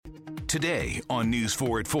Today on News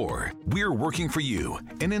 4 at 4, we're working for you.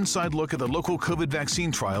 An inside look at the local COVID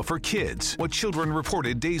vaccine trial for kids, what children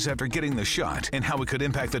reported days after getting the shot, and how it could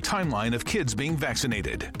impact the timeline of kids being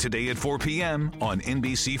vaccinated. Today at 4 p.m. on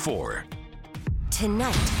NBC4.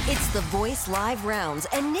 Tonight, it's The Voice Live rounds,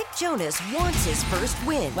 and Nick Jonas wants his first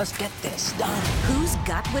win. Let's get this done. Who's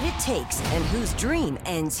got what it takes and whose dream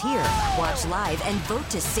ends here? Watch live and vote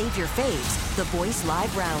to save your faves. The Voice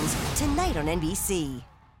Live rounds, tonight on NBC.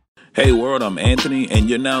 Hey world, I'm Anthony, and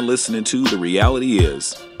you're now listening to The Reality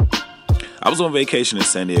Is. I was on vacation in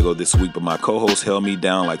San Diego this week, but my co-host held me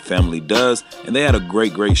down like family does, and they had a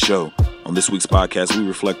great show. On this week's podcast, we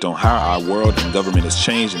reflect on how our world and government has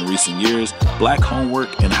changed in recent years, black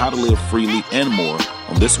homework, and how to live freely, and more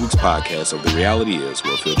on this week's podcast of The Reality Is,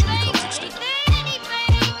 where filter becomes extinct.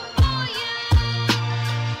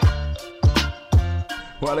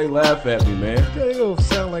 Why they laugh at me, man? They gonna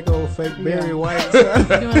sound like old fake Barry White.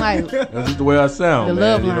 Doing like That's just the way I sound, the man.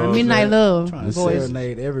 love You know line, what I'm midnight saying? love Trying to voice.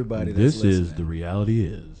 serenade everybody. This That's is listening. The Reality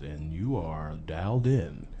Is, and you are dialed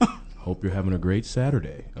in. Hope you're having a great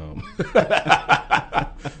Saturday.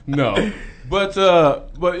 No, but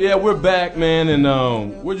yeah, we're back, man,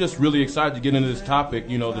 and we're just really excited to get into this topic.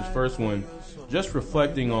 You know, this first one, just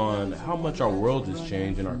reflecting on how much our world has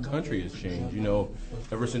changed and our country has changed. You know,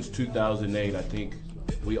 ever since 2008, I think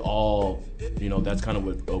we all, you know, that's kind of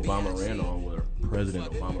what Obama ran on, what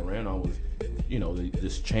President Obama ran on was, you know,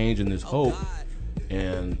 this change and this hope.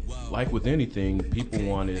 And like with anything, people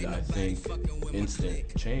wanted, I think,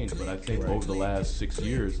 instant change. But I think over the last 6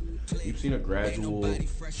 years, we've seen a gradual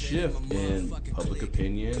shift in public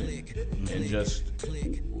opinion and just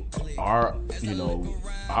our, you know,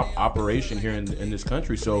 operation here in this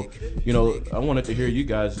country. So, you know, I wanted to hear you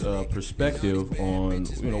guys' perspective on,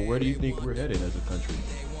 you know, where do you think we're headed as a country?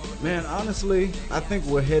 Man, honestly, I think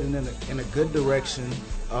we're heading in a good direction.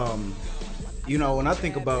 You know, when I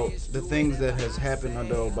think about the things that has happened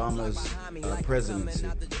under Obama's presidency,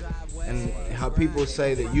 and how people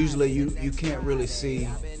say that usually you can't really see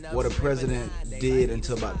what a president did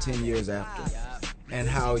until about 10 years after, and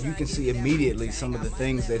how you can see immediately some of the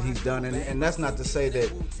things that he's done, and that's not to say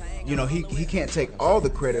that, you know, he can't take all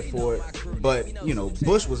the credit for it, but, you know,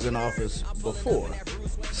 Bush was in office before,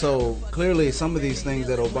 so clearly some of these things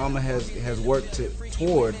that Obama has worked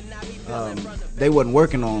toward, they wasn't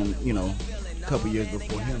working on, you know, couple years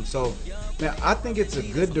before him. So, man, I think it's a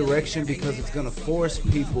good direction because it's going to force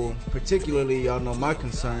people, particularly, y'all know my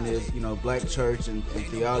concern is, you know, black church and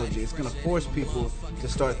theology. It's going to force people to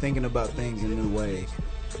start thinking about things in new ways.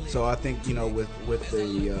 So I think, you know, with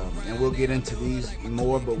the, and we'll get into these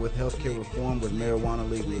more, but with healthcare reform, with marijuana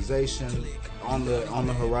legalization on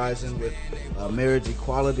the horizon, with marriage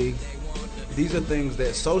equality, these are things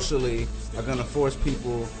that socially are going to force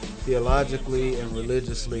people theologically and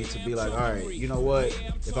religiously to be like, all right, you know what?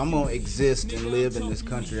 If I'm going to exist and live in this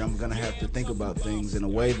country, I'm going to have to think about things in a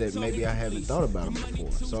way that maybe I haven't thought about them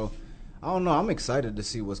before. So, I don't know. I'm excited to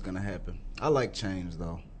see what's going to happen. I like change,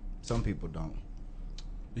 though. Some people don't.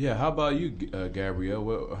 Yeah, how about you,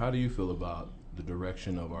 Gabrielle? How do you feel about the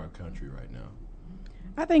direction of our country right now?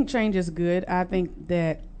 I think change is good. I think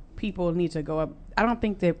that people need to go up. I don't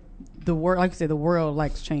think that the world, like you said, the world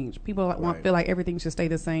likes change. People feel like everything should stay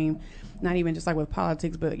the same, not even just like with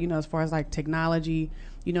politics, but, you know, as far as like technology,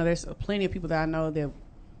 you know, there's plenty of people that I know that,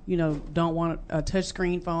 you know, don't want a touch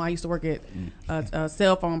screen phone. I used to work at a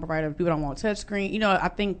cell phone provider. People don't want a touch screen. You know, I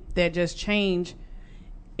think that just change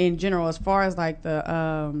in general, as far as like the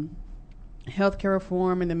healthcare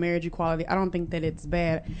reform and the marriage equality, I don't think that it's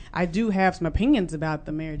bad. I do have some opinions about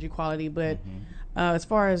the marriage equality, but as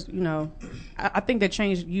far as, you know, I think that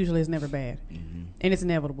change usually is never bad, and it's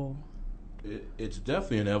inevitable. It's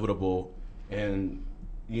definitely inevitable, and,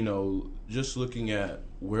 you know, just looking at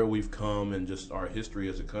where we've come and just our history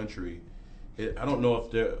as a country, I don't know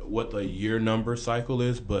what the year number cycle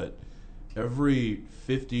is, but every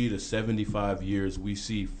 50 to 75 years we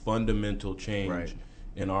see fundamental change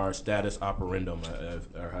in our status operandum,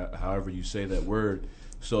 or however you say that word.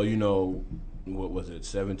 So, you know, what was it,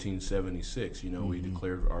 1776, you know, we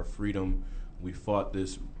declared our freedom. We fought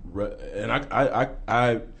this, and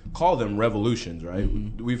I call them revolutions, right?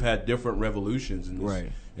 We've had different revolutions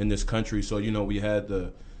in this country. So, you know, we had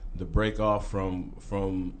the break off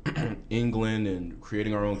from England and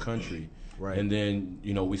creating our own country. Right. And then,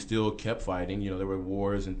 you know, we still kept fighting. You know, there were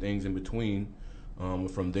wars and things in between.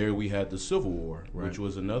 From there, we had the Civil War, which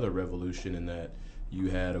was another revolution in that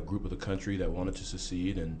you had a group of the country that wanted to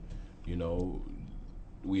secede, and, you know,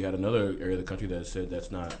 we had another area of the country that said that's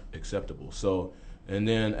not acceptable. So, and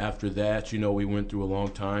then after that, you know, we went through a long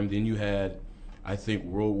time. Then you had, I think,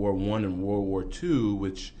 World War I and World War II,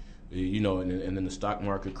 which and then the stock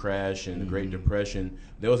market crash and the Great Depression.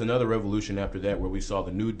 There was another revolution after that where we saw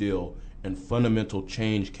the New Deal, and fundamental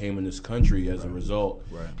change came in this country as a result.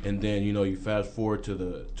 Right. And then you fast forward to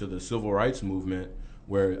the civil rights movement,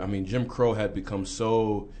 where Jim Crow had become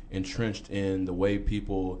so entrenched in the way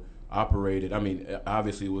people operated.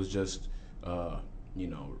 Obviously it was just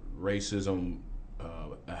racism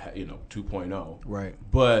 2.0. Right.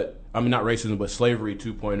 But not racism, but slavery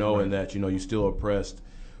 2.0, Right. in that you're still oppressed.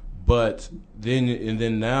 But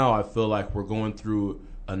then now I feel like we're going through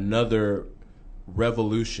another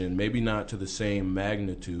revolution, maybe not to the same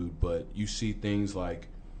magnitude, but you see things like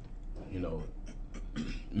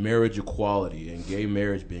marriage equality and gay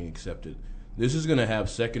marriage being accepted. This is going to have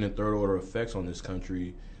second and third order effects on this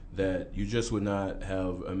country that you just would not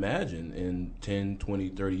have imagined in 10, 20,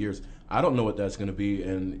 30 years. I don't know what that's going to be,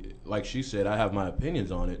 and like she said, I have my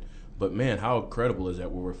opinions on it, but man, how incredible is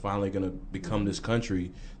that, where we're finally going to become this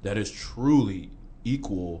country that is truly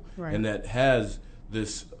equal, right. and that has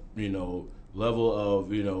this level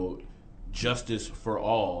of justice for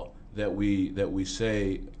all that we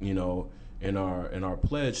say in our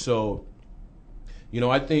pledge. So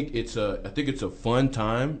I think it's a fun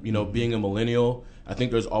time, being a millennial. I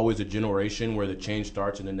think there's always a generation where the change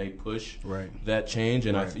starts and then they push that change.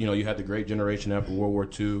 And right. you had the great generation after World War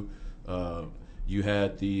II. You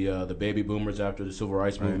had the baby boomers after the civil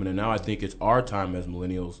rights movement, and now I think it's our time as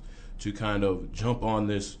millennials to kind of jump on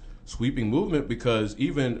this sweeping movement, because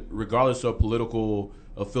even regardless of political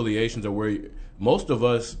affiliations or where most of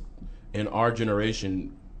us in our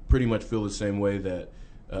generation pretty much feel the same way that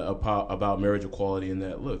about marriage equality, and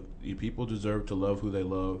that look, people deserve to love who they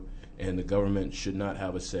love, and the government should not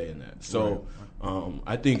have a say in that. So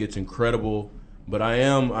I think it's incredible, but I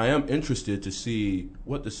am interested to see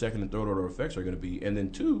what the second and third order effects are going to be, and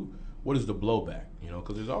then two, what is the blowback?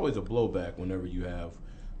 Because there's always a blowback whenever you have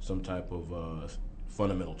some type of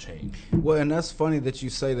fundamental change. Well, and that's funny that you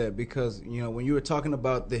say that, because when you were talking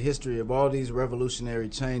about the history of all these revolutionary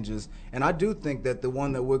changes, and I do think that the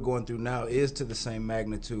one that we're going through now is to the same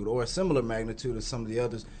magnitude or a similar magnitude as some of the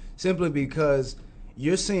others, simply because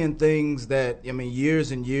you're seeing things that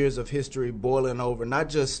years and years of history boiling over, not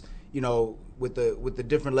just with the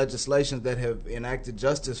different legislations that have enacted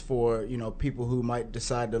justice for people who might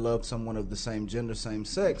decide to love someone of the same gender, same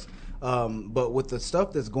sex, but with the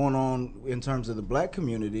stuff that's going on in terms of the black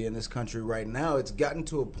community in this country right now, it's gotten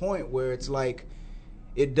to a point where it's like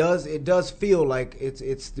it does feel like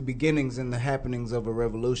it's the beginnings and the happenings of a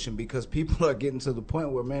revolution, because people are getting to the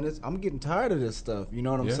point where, man, I'm getting tired of this stuff. You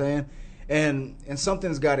know what I'm saying? And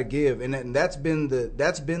something's got to give, and that's been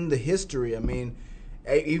the history.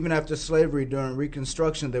 Even after slavery, during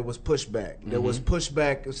Reconstruction, there was pushback. There was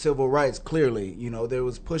pushback of civil rights, clearly. There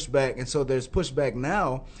was pushback. And so there's pushback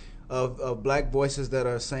now of black voices that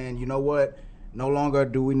are saying, you know what, no longer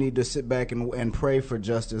do we need to sit back and pray for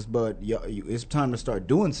justice, but it's time to start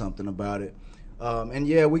doing something about it. And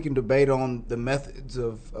yeah, we can debate on the methods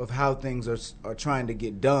of how things are trying to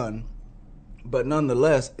get done, but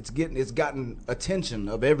nonetheless, it's gotten attention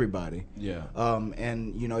of everybody. Yeah.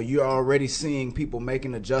 And you're already seeing people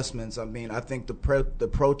making adjustments. I think the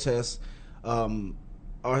protests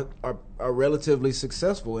are relatively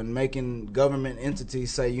successful in making government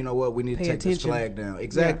entities say, you know what, we need to take this flag down.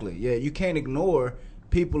 Exactly. Yeah. You can't ignore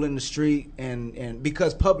people in the street, and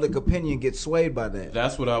because public opinion gets swayed by that.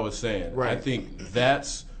 That's what I was saying. Right. I think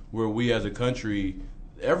that's where we as a country,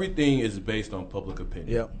 everything is based on public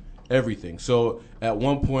opinion. Yep. Everything. So at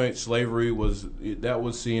one point, slavery was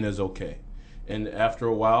seen as okay, and after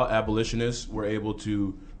a while, abolitionists were able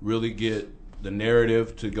to really get the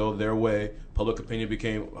narrative to go their way. Public opinion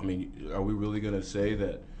became. Are we really going to say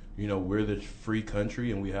that we're the free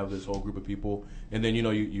country and we have this whole group of people? And then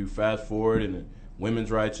you fast forward, and women's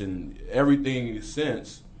rights and everything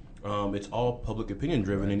since, it's all public opinion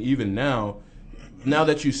driven. And even now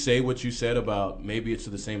that you say what you said about maybe it's to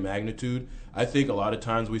the same magnitude, I think a lot of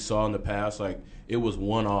times we saw in the past, like, it was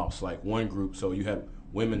one-offs, like one group. So you had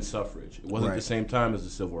women's suffrage. It wasn't the same time as the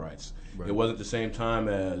civil rights. Right. It wasn't the same time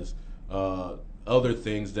as other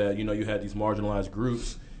things that, you had these marginalized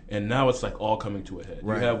groups. And now it's like all coming to a head.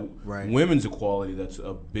 Right. You have Right. women's equality that's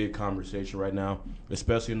a big conversation right now,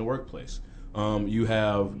 especially in the workplace. You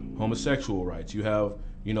have homosexual rights. You have,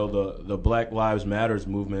 the Black Lives Matters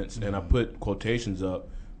movements, and I put quotations up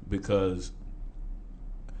because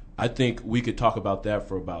I think we could talk about that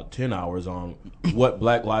for about 10 hours on what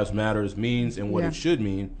Black Lives Matters means and what it should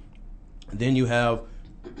mean. Then you have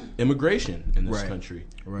immigration in this country,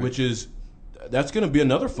 which is, that's going to be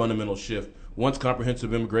another fundamental shift once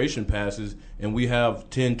comprehensive immigration passes and we have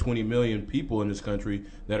 10, 20 million people in this country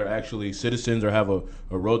that are actually citizens or have a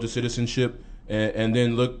road to citizenship, and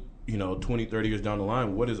then look, 20, 30 years down the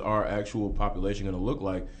line, what is our actual population going to look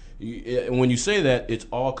like? And when you say that, it's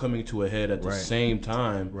all coming to a head at the same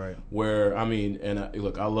time. Right. Where,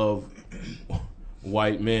 look, I love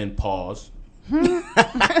white men, pause. You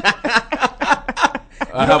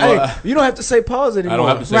don't have to say pause anymore. I don't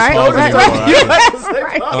have to say Right? pause Right. anymore. You don't have to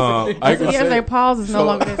say pause anymore. I can Yes, say- their pause is no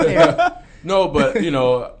longer there. No, but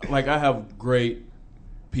like I have great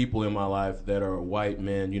people in my life that are white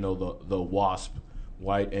men. The WASP,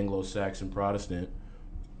 white Anglo-Saxon Protestant.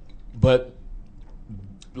 But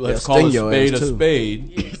let's call a spade a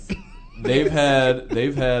spade. Yes. They've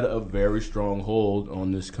had a very strong hold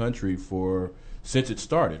on this country since it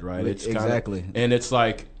started, right? It's exactly, and it's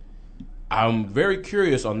like I'm very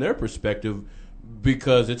curious on their perspective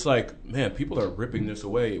because it's like, man, people are ripping this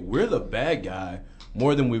away. We're the bad guy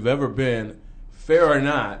more than we've ever been, fair or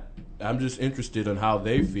not. I'm just interested in how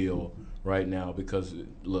they feel right now because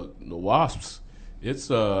look, the WASPs, it's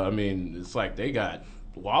like they got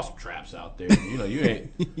wasp traps out there. You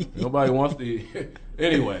ain't nobody wants to.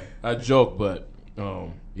 Anyway, I joke, but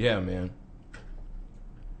yeah, man.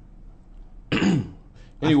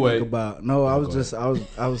 Anyway,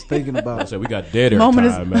 I was thinking about. I said we got dead air Moment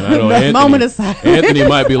time, of- man. I know Anthony, moment of silence. Anthony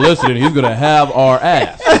might be listening. He's gonna have our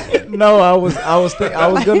ass. No, I was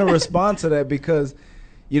going to respond to that because,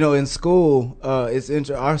 in school,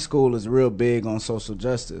 our school is real big on social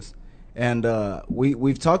justice, and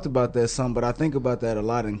we've talked about that some, but I think about that a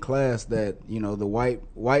lot in class. That the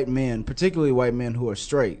white men, particularly white men who are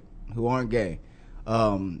straight, who aren't gay,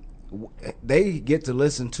 they get to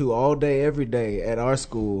listen to all day, every day at our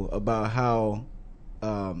school about how,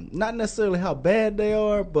 not necessarily how bad they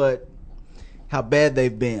are, but how bad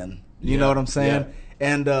they've been. You know what I'm saying? Yeah.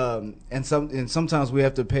 And sometimes we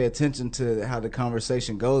have to pay attention to how the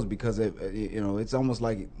conversation goes because it's almost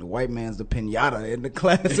like the white man's the pinata in the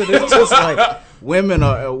class, and it's just like women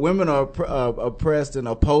are oppressed and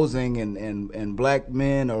opposing, and black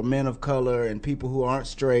men or men of color and people who aren't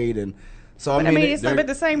straight, and so But it's like, at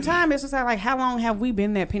the same time, it's just like, how long have we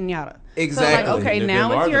been that pinata? Exactly. So like, okay, They've now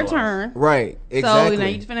been it's your marginalized. turn. right, exactly. So now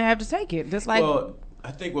you're gonna have to take it. Just like, Well, I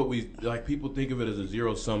think what people think of it as a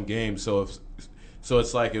zero-sum game. So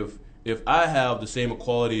it's like if I have the same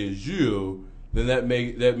equality as you, then that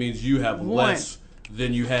means you have less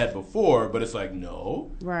than you had before. But it's like, no,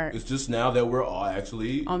 Right. It's just now that we're all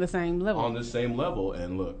actually on the same level.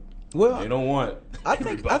 And look, Well, they don't want. I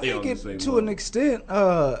think on the it same to level. an extent.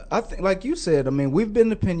 I think, like you said, we've been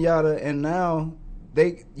to pinata, and now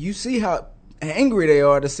you see how angry they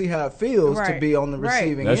are to see how it feels to Right. be on the Right.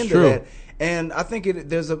 receiving That's end true. of that. And I think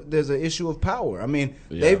there's an issue of power. Yeah.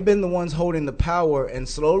 They've been the ones holding the power, and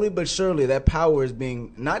slowly but surely that power is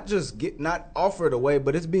being not offered away,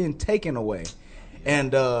 but it's being taken away.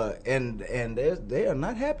 And they are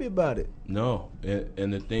not happy about it. No,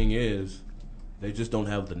 and the thing is, they just don't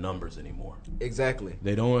have the numbers anymore. Exactly.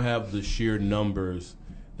 They don't have the sheer numbers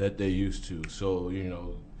that they used to. So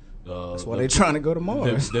That's why they're trying to go to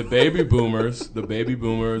Mars. The baby boomers,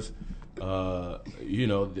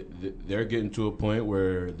 they're getting to a point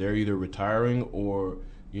where they're either retiring or,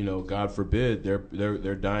 God forbid,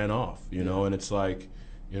 they're dying off. And it's like,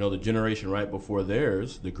 the generation right before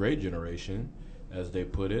theirs, the great generation, as they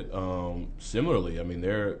put it. Similarly,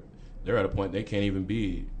 they're at a point they can't even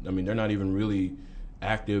be. They're not even really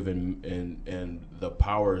active in the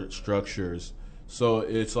power structures. So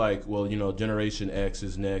it's like, well, Generation X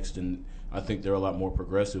is next, and I think they're a lot more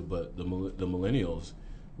progressive. But the millennials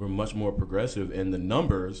were much more progressive, and the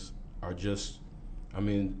numbers are just.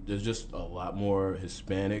 There's just a lot more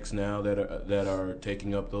Hispanics now that are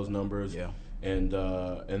taking up those numbers. Yeah. And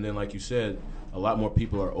then, like you said, a lot more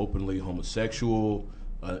people are openly homosexual.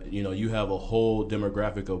 You have a whole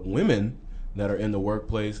demographic of women that are in the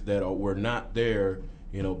workplace that were not there,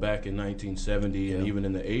 back in 1970 and even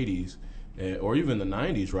in the 80s, or even the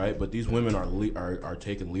 90s, right? But these women are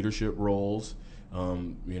taking leadership roles.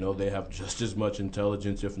 They have just as much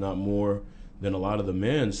intelligence, if not more, than a lot of the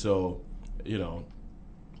men. So,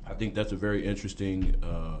 I think that's a very interesting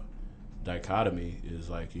dichotomy. Is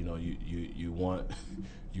like, you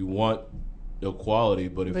want equality,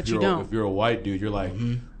 but if you're a white dude, you're like,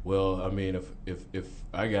 well, if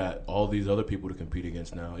I got all these other people to compete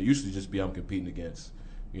against now, it used to just be I'm competing against,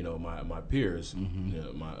 my peers,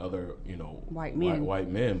 my other, White men. white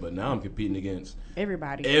men, but now I'm competing against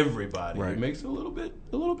everybody. Right. It makes it a little bit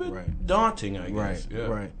Right. daunting, I guess. Right, Yeah.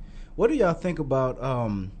 right. What do y'all think about?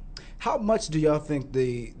 How much do y'all think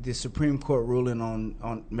the Supreme Court ruling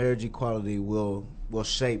on marriage equality will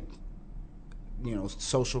shape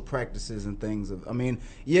social practices and things. I mean,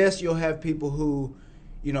 yes, you'll have people who,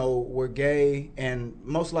 were gay and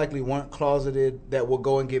most likely weren't closeted that will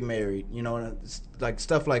go and get married, and like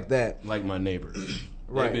stuff like that. Like my neighbors.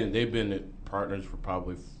 Right. They've been partners for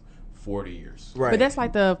probably 40 years. Right. But that's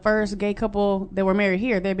like the first gay couple that were married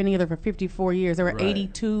here. They've been together for 54 years. They were Right.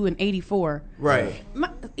 82 and 84. Right.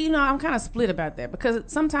 I'm kind of split about that because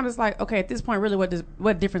sometimes it's like, okay, at this point, really,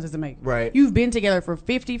 what difference does it make? Right. You've been together for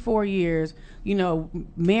 54 years,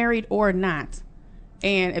 married or not.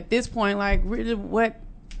 And at this point, like, really, what?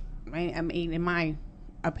 I mean, in my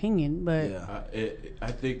opinion, but. Yeah.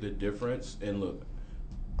 I think the difference, and look,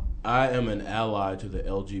 I am an ally to the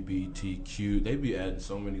LGBTQ. They be adding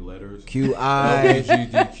so many letters. QI,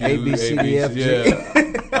 LGBTQ, A, B, C, D, F, G.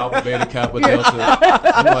 Yeah. Alpha, Beta, Kappa, Delta.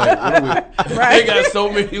 I'm like, what are we? They got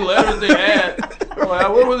so many letters they add. I'm like,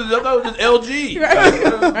 what was it? I thought it was just LG.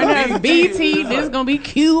 Right now, BT, this is going to be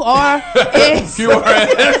QRS.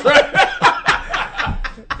 QRS, right?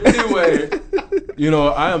 Anyway,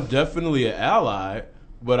 I am definitely an ally,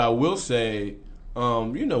 but I will say,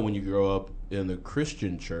 when you grow up in the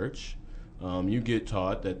Christian church, you get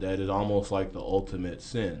taught that is almost like the ultimate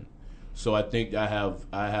sin. So I think I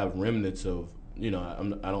have remnants of, I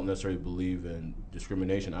don't necessarily believe in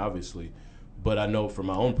discrimination, obviously, but I know from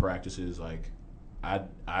my own practices, like I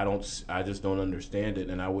just don't understand it,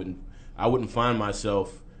 and I wouldn't find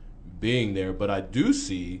myself being there. But I do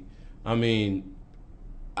see, I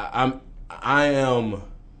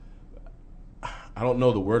don't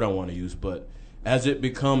know the word I want to use, but as it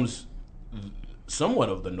becomes somewhat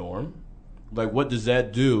of the norm, like what does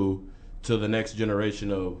that do to the next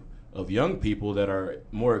generation of young people that are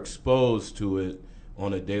more exposed to it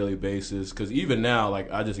on a daily basis? Because even now,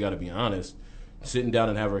 like, I just got to be honest, sitting down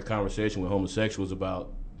and having a conversation with homosexuals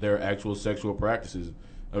about their actual sexual practices,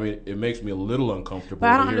 I mean, it makes me a little uncomfortable.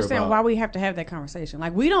 But I don't understand why we have to have that conversation.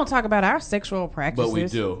 Like, we don't talk about our sexual practices. But we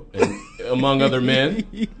do. And among other men,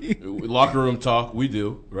 locker room talk, we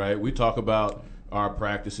do, right? We talk about our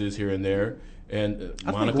practices here and there. And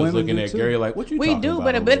Monica's looking at Gary like, what you talking about? We do,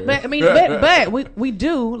 but we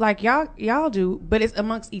do, like y'all do, but it's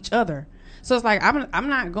amongst each other. So it's like, I'm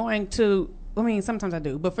not going to, sometimes I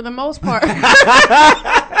do, but for the most part,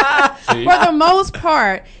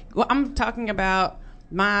 well, I'm talking about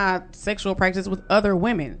my sexual practice with other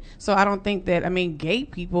women. So I don't think that, gay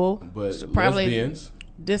people should probably lesbians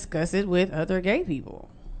discuss it with other gay people.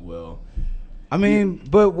 Well, but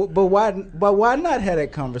why not have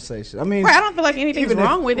that conversation? Right, I don't feel like anything's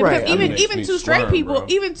wrong with it, right. because even two straight people,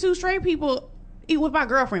 even with my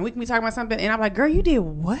girlfriend, we can be talking about something, and I'm like, "Girl, you did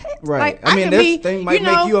what?" Right. Like, this thing might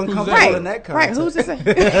make you uncomfortable in that context. Right. Who's to say?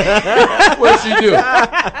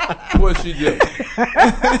 What'd she do?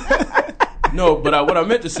 No, but what I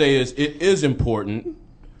meant to say is, it is important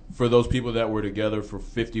for those people that were together for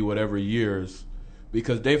 50 whatever years,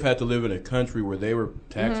 because they've had to live in a country where they were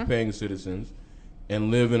tax-paying citizens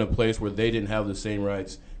and live in a place where they didn't have the same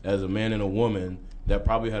rights as a man and a woman that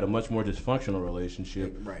probably had a much more dysfunctional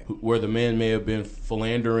relationship, right, where the man may have been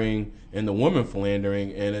philandering and the woman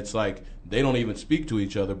philandering, and it's like they don't even speak to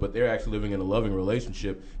each other, but they're actually living in a loving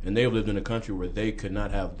relationship, and they've lived in a country where they could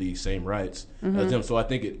not have the same rights as them. So I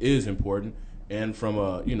think it is important, and from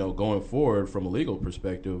a, going forward from a legal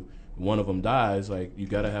perspective, one of them dies, like, you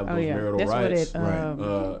got to have those marital rights,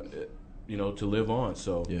 to live on.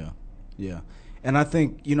 So yeah. And I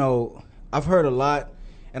think, I've heard a lot,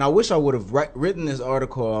 and I wish I would have written this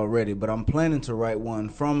article already, but I'm planning to write one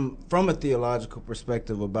from a theological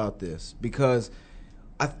perspective about this, because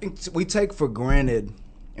I think we take for granted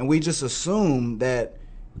and we just assume that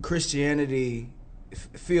Christianity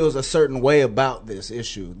feels a certain way about this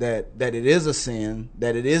issue, that it is a sin,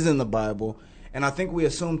 that it is in the Bible. And I think we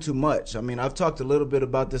assume too much. I've talked a little bit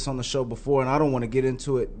about this on the show before, and I don't want to get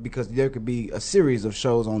into it because there could be a series of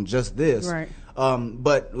shows on just this. Right.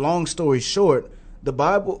 But long story short, the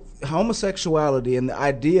Bible, homosexuality and the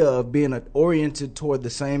idea of being oriented toward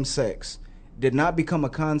the same sex did not become a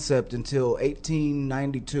concept until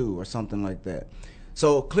 1892 or something like that.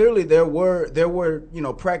 So clearly there were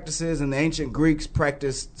practices, and the ancient Greeks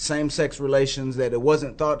practiced same-sex relations, that it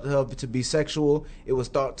wasn't thought of to be sexual. It was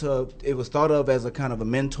thought of as a kind of a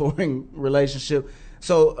mentoring relationship.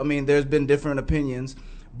 So there's been different opinions,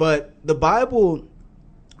 but the Bible,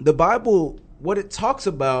 what it talks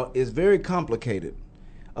about is very complicated,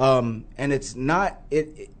 and it's not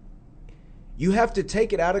it. You have to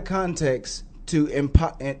take it out of context to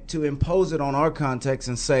impose it on our context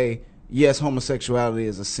and say, yes, homosexuality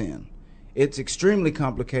is a sin. It's extremely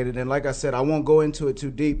complicated, and like I said, I won't go into it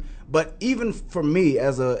too deep. But even for me,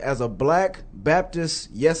 as a black Baptist,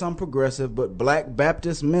 yes, I'm progressive, but black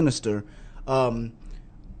Baptist minister,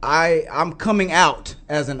 I'm coming out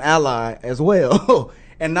as an ally as well,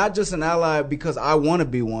 and not just an ally because I want to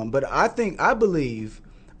be one, but I believe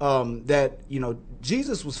that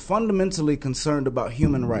Jesus was fundamentally concerned about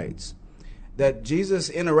human rights. That Jesus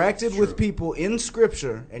interacted with people in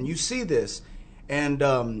Scripture, and you see this, and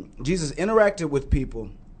Jesus interacted with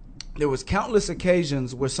people. There was countless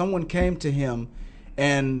occasions where someone came to him,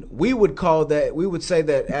 and we would say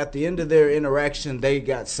that at the end of their interaction, they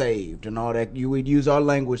got saved and all that. We'd use our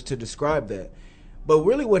language to describe that. But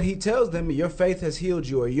really what he tells them, your faith has healed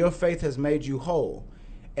you, or your faith has made you whole,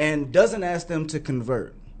 and doesn't ask them to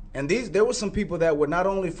convert. And there were some people that were not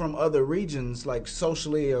only from other regions, like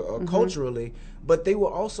socially or culturally, but they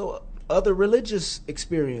were also other religious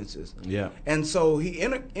experiences. Yeah. And so he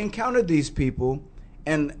encountered these people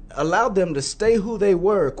and allowed them to stay who they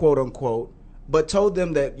were, quote unquote, but told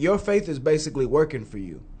them that your faith is basically working for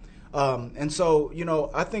you. And so,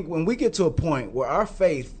 I think when we get to a point where our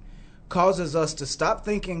faith causes us to stop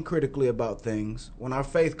thinking critically about things, when our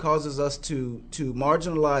faith causes us to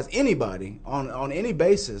marginalize anybody on any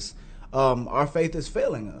basis, our faith is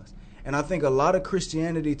failing us. And I think a lot of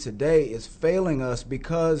Christianity today is failing us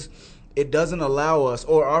because it doesn't allow us,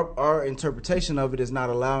 or our interpretation of it is not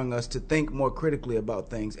allowing us to think more critically about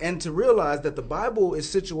things and to realize that the Bible is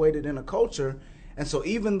situated in a culture. And so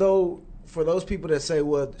even though for those people that say,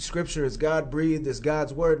 well, Scripture is God-breathed, it's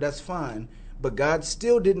God's word, that's fine. But God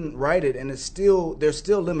still didn't write it, and there's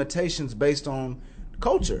still limitations based on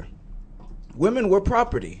culture. Women were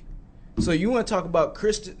property. So you want to talk about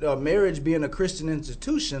marriage being a Christian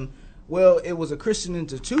institution. Well, it was a Christian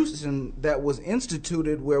institution that was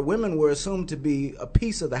instituted where women were assumed to be a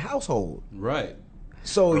piece of the household. Right.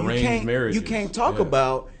 So Arranged you can't talk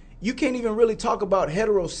about, you can't even really talk about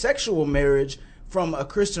heterosexual marriage from a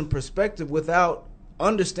Christian perspective without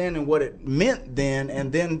understanding what it meant then,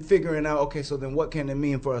 and then figuring out, okay, so then what can it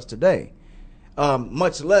mean for us today?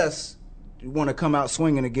 Much less you want to come out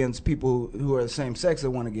swinging against people who are the same sex that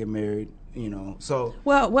want to get married, So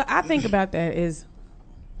well, what I think about that is,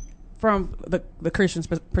 from the Christian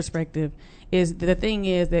perspective, is the thing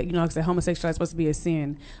is that like I said, homosexuality is supposed to be a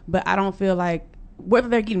sin, but I don't feel like whether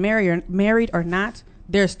they're getting married or not,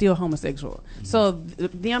 they're still homosexual. Mm-hmm. So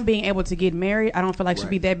them being able to get married, I don't feel like should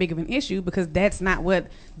be that big of an issue, because that's not what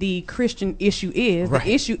the Christian issue is. Right.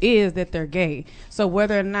 The issue is that they're gay. So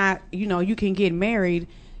whether or not you can get married,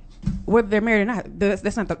 whether they're married or not,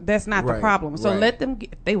 that's not the problem. So let them.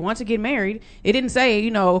 They want to get married. It didn't say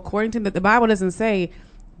according to the Bible doesn't say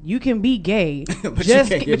you can be gay, but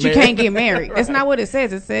you can't get married. Right. That's not what it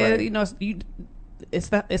says. It says it's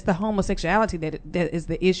the homosexuality that is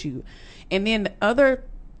the issue. And then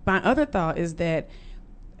my other thought is that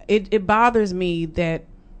it bothers me that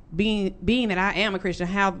being that I am a Christian,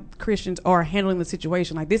 how Christians are handling the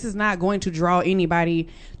situation. Like, this is not going to draw anybody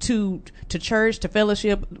to church, to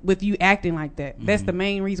fellowship with you acting like that. Mm-hmm. That's the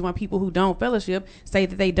main reason why people who don't fellowship say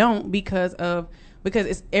that they don't, because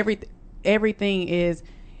it's everything is.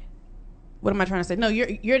 What am I trying to say? No,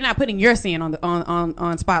 you're not putting your sin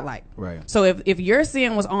on Spotlight. Right. So if your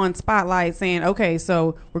sin was on Spotlight, saying, okay,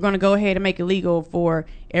 so we're going to go ahead and make it legal for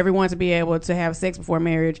everyone to be able to have sex before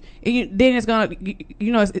marriage, and then it's going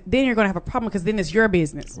to, then you're going to have a problem, because then it's your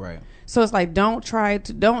business. Right. So it's like, don't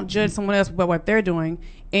judge someone else by what they're doing,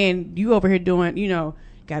 and you over here doing,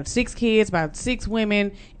 got 6 kids, about 6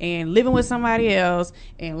 women, and living with somebody else,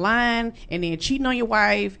 and lying, and then cheating on your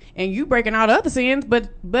wife, and you breaking all the other sins,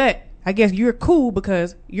 but I guess you're cool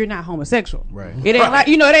because you're not homosexual. Right. It ain't like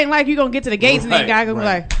it ain't like you're gonna get to the gates and then guy gonna be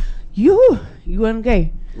like, you wasn't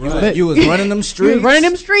gay. Right. You was running them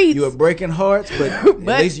streets. You were breaking hearts, but at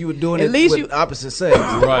least you were doing it with opposite sex.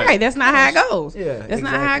 Right. That's not how it goes. Yeah. That's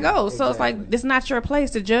not how it goes. So it's like, it's not your place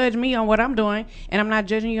to judge me on what I'm doing, and I'm not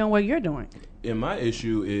judging you on what you're doing. And my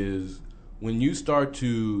issue is when you start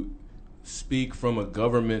to speak from a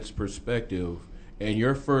government's perspective, and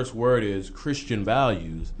your first word is Christian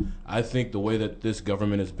values, I think the way that this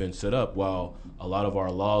government has been set up, while a lot of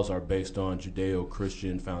our laws are based on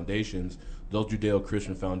Judeo-Christian foundations, those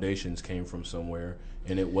Judeo-Christian foundations came from somewhere,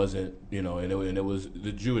 and it wasn't, and it was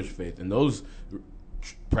the Jewish faith. And those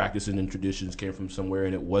practices and traditions came from somewhere,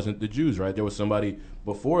 and it wasn't the Jews, right? There was somebody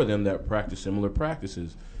before them that practiced similar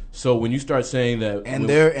practices. So when you start saying that,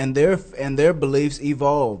 and their beliefs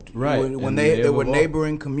evolved, right? When they were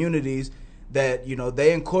neighboring communities, that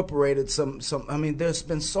they incorporated some. I mean, there's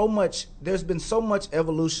been so much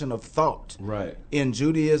evolution of thought, right, in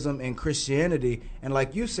Judaism and Christianity, and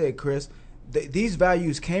like you said, Chris, these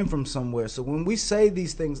values came from somewhere. So when we say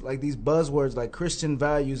these things, like these buzzwords like Christian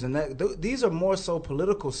values, and these are more so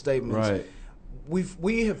political statements. Right.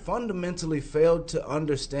 we have fundamentally failed to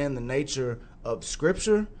understand the nature of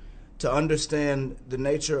Scripture, to understand the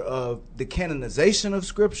nature of the canonization of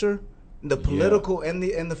Scripture, the political and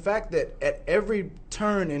the fact that at every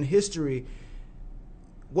turn in history,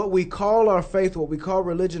 what we call our faith, what we call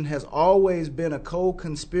religion, has always been a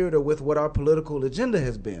co-conspirator with what our political agenda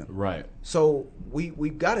has been. Right. So we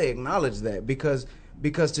got to acknowledge that, because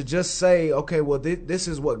to just say, okay, well, this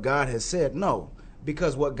is what God has said, no.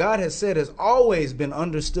 Because what God has said has always been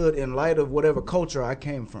understood in light of whatever culture I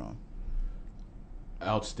came from.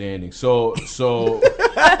 Outstanding. So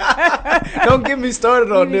don't get me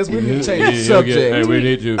started on this. We need to change the subject. We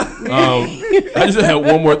need to. I just had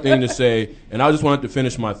one more thing to say, and I just wanted to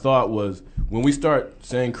finish my thought. Was when we start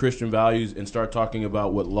saying Christian values and start talking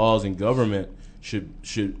about what laws and government should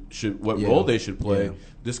what role they should play,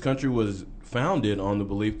 this country was founded on the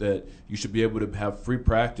belief that you should be able to have free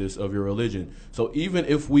practice of your religion. So even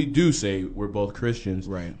if we do say we're both Christians,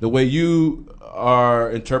 right, the way you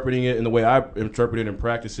are interpreting it and the way I interpret it and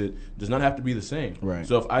practice it does not have to be the same. Right.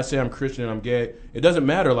 So if I say I'm Christian and I'm gay, it doesn't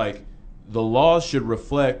matter. Like, the laws should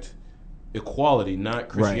reflect equality, not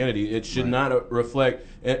Christianity. Right. It should not reflect,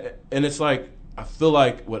 and it's like, I feel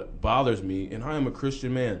like what bothers me, and I am a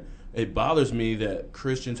Christian man, it bothers me that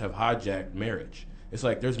Christians have hijacked marriage. It's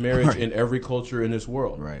like there's marriage in every culture in this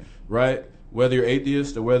world, right? Whether you're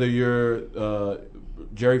atheist or whether you're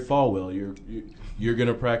Jerry Falwell, you're going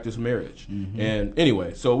to practice marriage. Mm-hmm. And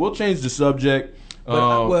anyway, so we'll change the subject.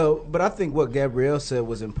 But I think what Gabrielle said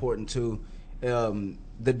was important too.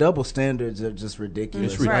 The double standards are just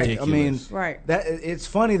ridiculous. It's ridiculous. I mean, that it's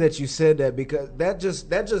funny that you said that, because that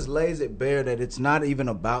just lays it bare that it's not even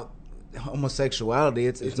about homosexuality.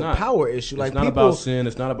 It's a power issue. It's not about sin.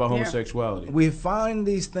 It's not about homosexuality. We find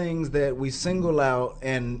these things that we single out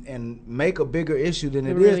and make a bigger issue than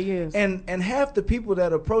it really is. And half the people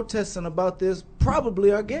that are protesting about this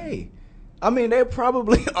probably are gay. I mean, they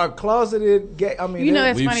probably are closeted gay. I mean,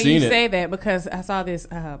 it's funny you say that, because I saw this,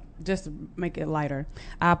 just to make it lighter.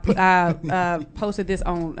 I posted this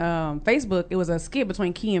on Facebook. It was a skit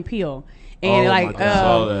between Key and Peele. And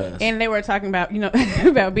and they were talking about,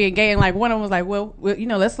 about being gay, and like one of them was like, well,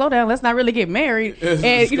 let's slow down, let's not really get married.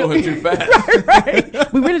 It's going too fast.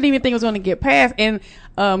 right. We really didn't even think it was going to get passed. And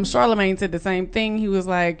Charlemagne said the same thing. He was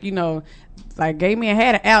like, like, gay men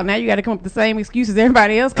had it out. Now you got to come up with the same excuses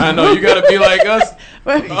everybody else. I know, you got to be like us.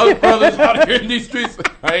 Us brothers out here in these streets,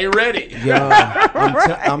 I ain't ready.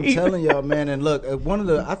 I'm telling y'all, man. And look,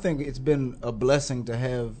 I think it's been a blessing to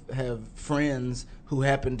have friends who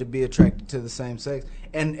happen to be attracted to the same sex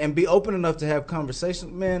and be open enough to have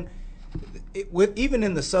conversations, man. Even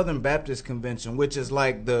in the Southern Baptist Convention, which is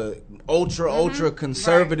like the ultra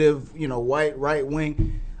conservative, white right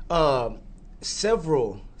wing,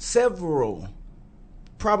 several,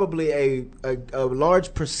 probably a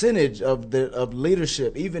large percentage of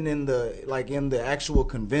leadership, even in the actual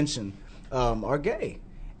convention, are gay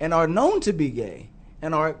and are known to be gay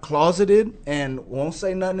and are closeted and won't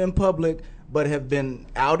say nothing in public, but have been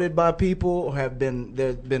outed by people, or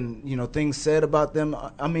there's been things said about them.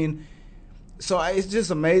 I mean, so it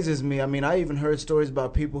just amazes me. I mean, I even heard stories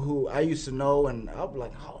about people who I used to know, and I was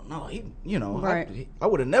like, oh no, I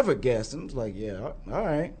would have never guessed. And I was like, yeah, all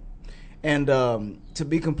right. And to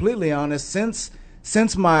be completely honest,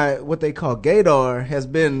 since my what they call gaydar has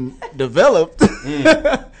been developed,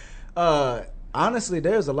 honestly,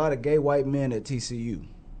 there's a lot of gay white men at TCU.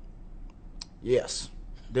 Yes.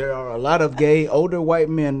 There are a lot of gay, older white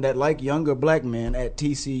men that like younger black men at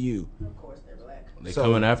TCU. Of course, they're black. They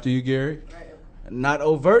coming after you, Gary? Not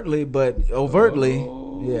overtly, but overtly,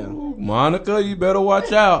 yeah. Monica, you better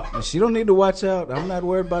watch out. She don't need to watch out. I'm not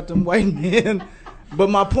worried about them white men. But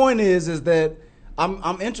my point is that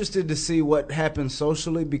I'm interested to see what happens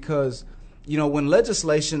socially, because, when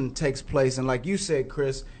legislation takes place, and like you said,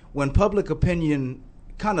 Chris, when public opinion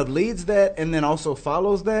kind of leads that and then also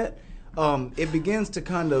follows that, it begins to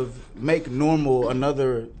kind of make normal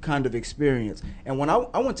another kind of experience. And when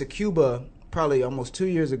I went to Cuba probably almost 2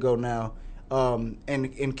 years ago now, and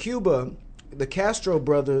in Cuba, the Castro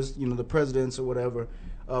brothers, the presidents or whatever,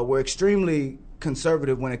 were extremely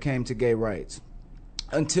conservative when it came to gay rights,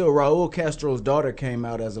 until Raul Castro's daughter came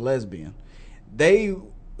out as a lesbian. They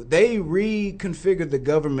reconfigured the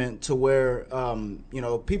government to where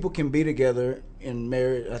people can be together in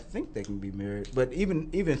marriage. I think they can be married, but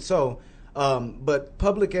even so, but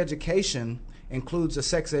public education includes a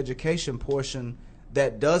sex education portion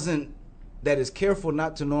that is careful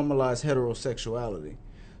not to normalize heterosexuality.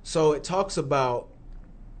 So it talks about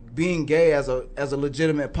being gay as a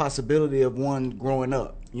legitimate possibility of one growing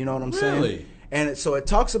up. You know what I'm saying? And so it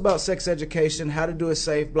talks about sex education, how to do it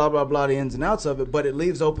safe, blah, blah, blah, the ins and outs of it, but it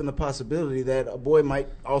leaves open the possibility that a boy might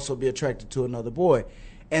also be attracted to another boy.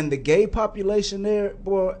 And the gay population there,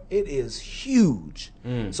 boy, it is huge.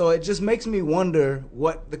 So it just makes me wonder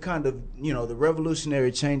what the kind of, the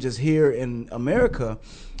revolutionary changes here in America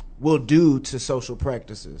will do to social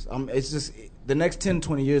practices. It's just, the next 10,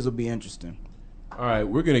 20 years will be interesting. All right,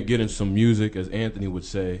 we're going to get in some music, as Anthony would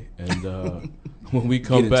say, and when we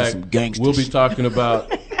come back, we'll be talking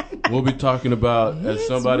about as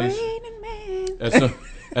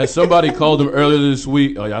somebody called him earlier this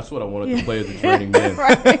week. Oh, yeah, that's what I wanted to play as a Raining Man.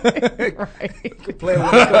 Right. Play it when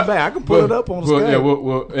we come back. I can pull it up on the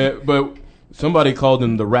Skype. Yeah, but somebody called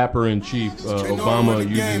him the rapper in chief. Obama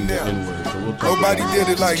using the N-word. So we'll talk. Nobody did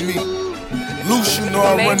it like me. Loose, you know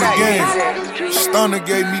I run the game. Stunner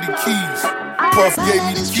gave me the keys. Puff gave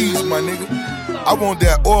me the keys, my nigga. I want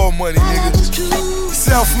that oil money, nigga.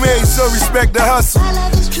 Self-made, so respect the hustle.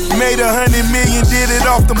 Made 100 million, did it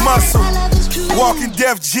off the muscle. Walking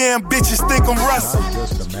Def Jam, bitches think I'm Russell. It's not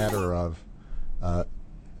just a matter of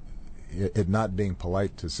it not being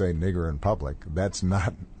polite to say nigger in public. That's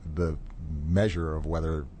not the measure of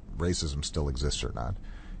whether racism still exists or not.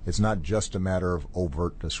 It's not just a matter of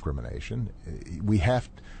overt discrimination.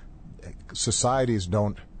 Societies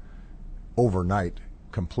don't overnight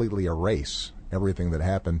completely erase everything that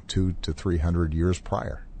happened 200 to 300 years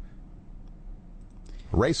prior.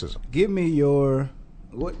 Racism. Give me your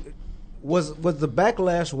was the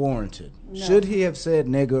backlash warranted? No. Should he have said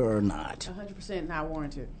nigger or not? 100% not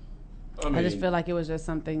warranted. I just feel like it was just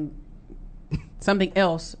something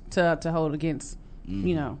else to hold against,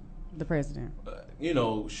 the president.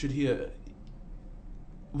 Should he?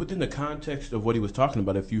 Within the context of what he was talking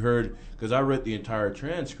about, if you heard, because I read the entire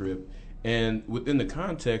transcript. And within the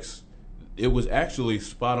context, it was actually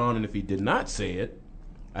spot on. And if he did not say it,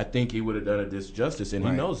 I think he would have done a disjustice, and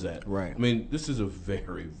he knows that. Right. I mean, this is a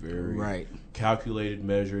very, very calculated,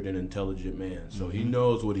 measured, and intelligent man. So he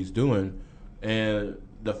knows what he's doing. And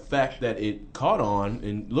the fact that it caught on,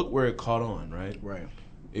 and look where it caught on, right? Right.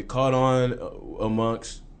 It caught on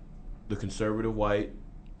amongst the conservative white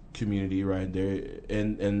community right there.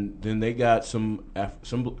 And then they got some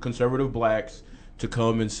conservative blacks to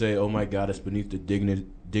come and say, oh my God, it's beneath the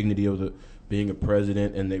dignity of being a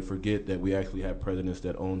president, and they forget that we actually have presidents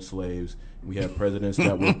that own slaves. We have presidents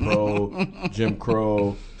that were pro Jim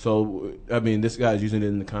Crow. So, I mean, this guy's using it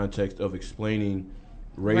in the context of explaining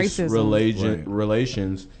relations.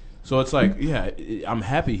 So it's like, yeah, I'm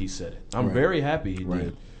happy he said it. I'm very happy he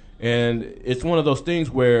did. And it's one of those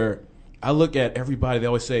things where I look at everybody, they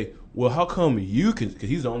always say, well, how come you can, because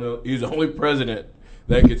he's the only president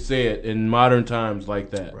that could say it in modern times like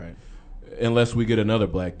that. Right. Unless we get another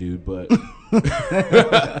black dude, but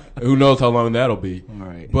who knows how long that'll be.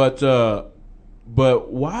 Right. But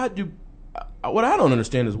why what I don't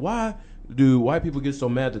understand is why do white people get so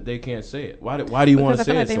mad that they can't say it? Why do you want to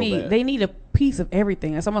say it so bad? They need a piece of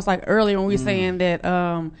everything. It's almost like earlier when we were saying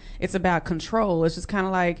that it's about control. It's just kind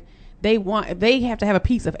of like they have to have a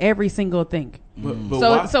piece of every single thing.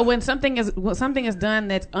 So when something is done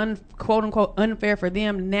that's quote unquote unfair for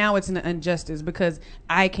them, now it's an injustice because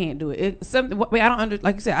I can't do it.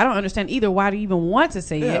 Like you said, I don't understand either. Why do you even want to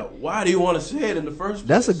say it? Why do you want to say it in the first place?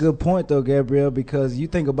 That's a good point though, Gabrielle, because you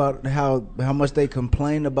think about how much they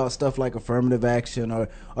complain about stuff like affirmative action or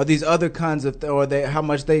these other kinds of how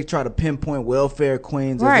much they try to pinpoint welfare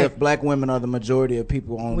queens as if black women are the majority of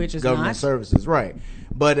people on government services, right?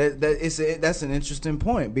 But that's an interesting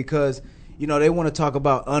point because they want to talk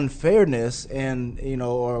about unfairness and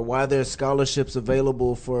or why there's scholarships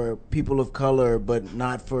available for people of color but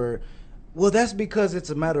not for. Well, that's because it's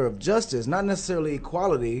a matter of justice, not necessarily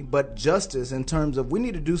equality, but justice in terms of we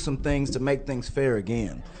need to do some things to make things fair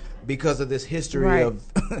again because of this history of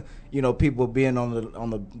people being on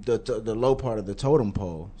the low part of the totem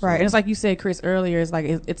pole. So. Right, and it's like you said, Chris, earlier. It's like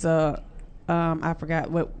it's a. I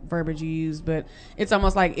forgot what verbiage you used, but it's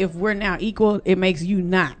almost like if we're now equal, it makes you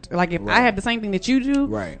not. Like if I have the same thing that you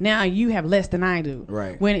do, now you have less than I do.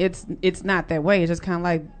 Right. When it's not that way. It's just kind of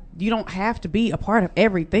like you don't have to be a part of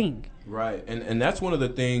everything. Right. And that's one of the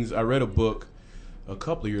things. I read a book a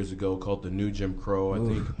couple of years ago called The New Jim Crow. I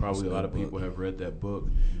think probably a lot of people have read that book.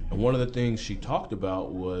 And one of the things she talked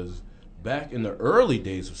about was back in the early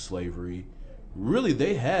days of slavery, really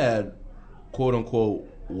they had quote unquote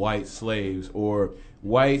white slaves or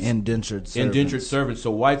white indentured servants.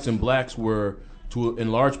 So whites and blacks were, in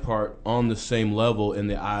large part, on the same level in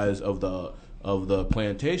the eyes of the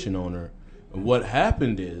plantation owner. And what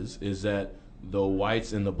happened is that the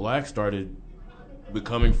whites and the blacks started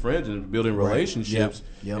becoming friends and building relationships.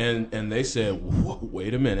 Yep. And they said,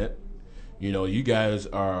 wait a minute, you guys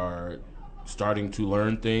are starting to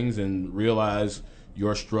learn things and realize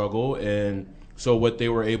your struggle. And so what they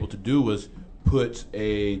were able to do was put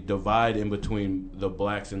a divide in between the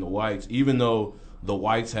blacks and the whites, even though the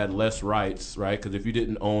whites had less rights, right? Because if you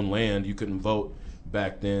didn't own land, you couldn't vote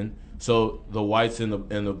back then. So the whites and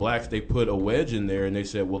the blacks, they put a wedge in there, and they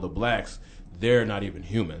said, well, the blacks, they're not even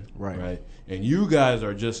human, right? And you guys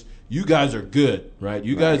are good, right?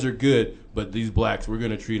 You guys are good, but these blacks, we're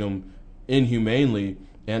going to treat them inhumanely.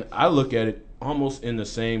 And I look at it almost in the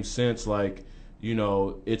same sense, like,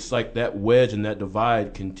 it's like that wedge and that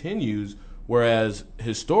divide continues, whereas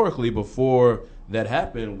historically before that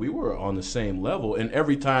happened, we were on the same level. And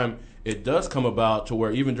every time it does come about to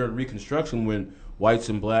where even during Reconstruction, when whites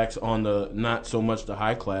and blacks on the, not so much the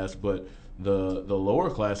high class, but the lower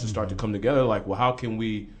classes start to come together, like, well, how can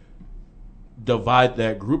we divide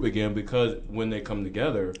that group again? Because when they come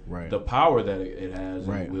together, the power that it has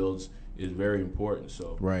and wields is very important.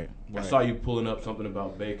 So I saw you pulling up something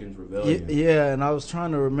about Bacon's Rebellion. Yeah, and I was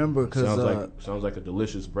trying to remember because sounds like a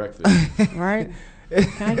delicious breakfast. Right?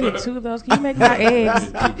 Can I get 2 of those? Can you make my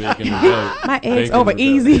eggs? My eggs Bacon over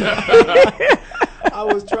easy. I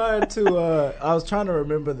was trying to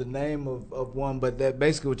remember the name of one, but that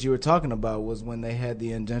basically what you were talking about was when they had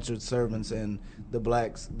the indentured servants and the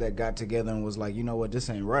blacks that got together and was like, you know what, this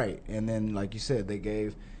ain't right. And then, like you said, they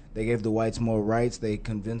gave the whites more rights. They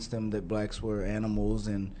convinced them that blacks were animals,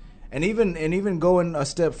 and even going a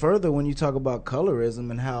step further when you talk about colorism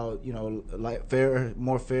and how, like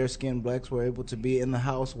more fair-skinned blacks were able to be in the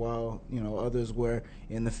house while, others were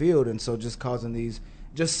in the field, and so just causing these,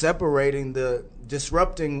 just separating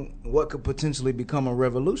disrupting what could potentially become a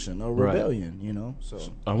revolution or rebellion, So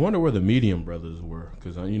I wonder where the Medium brothers were,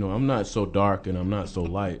 because I'm not so dark and I'm not so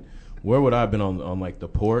light. Where would I have been on like the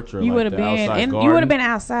porch or you like the outside garden? You would have been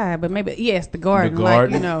outside, but maybe the garden. The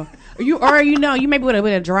garden? Like, you maybe would have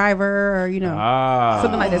been a driver or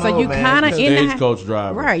something like that. So you kind of in the stagecoach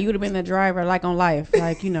driver, right? You would have been the driver, like on Life,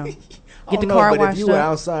 like get the car washed up. If you were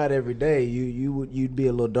outside every day, you'd be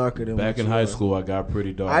a little darker than back in high school. I got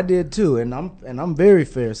pretty dark. I did too, and I'm very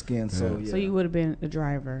fair skinned. So So you would have been the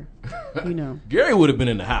driver, Gary would have been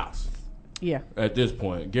in the house. Yeah. At this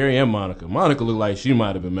point, Gary and Monica. Monica looked like she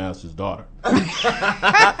might have been Master's daughter.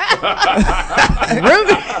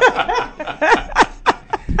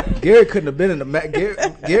 Gary couldn't have been in the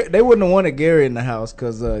Gary, they wouldn't have wanted Gary in the house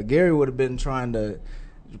because Gary would have been trying to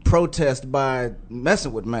protest by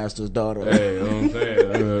messing with Master's daughter. Hey, you know what I'm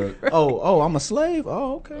saying? I'm a slave?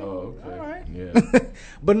 Oh, okay. Oh, okay. All right. Yeah.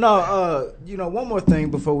 But no, one more thing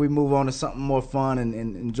before we move on to something more fun and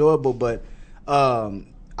enjoyable. But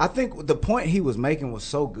I think the point he was making was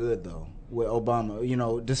so good, though, with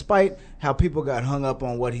Obama. Despite how people got hung up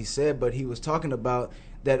on what he said, but he was talking about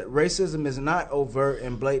that racism is not overt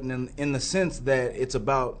and blatant in the sense that it's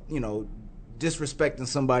about, disrespecting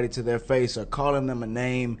somebody to their face or calling them a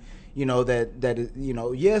name,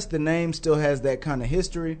 yes, the name still has that kind of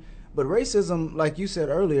history, but racism, like you said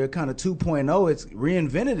earlier, kind of 2.0, it's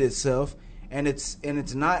reinvented itself, and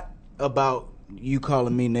it's not about you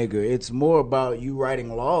calling me nigger. It's more about you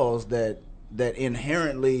writing laws that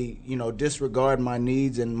inherently, disregard my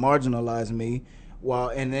needs and marginalize me,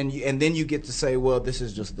 and then you get to say, well, this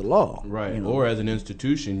is just the law, right? Or as an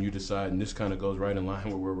institution, you decide, and this kind of goes right in line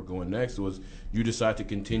with where we're going next, was you decide to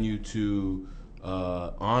continue to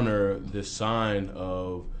honor this sign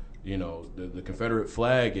of the Confederate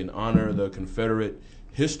flag and honor the Confederate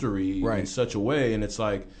history in such a way, and it's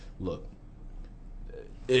like, look,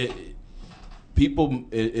 it's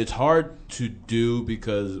hard to do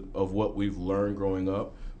because of what we've learned growing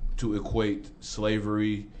up, to equate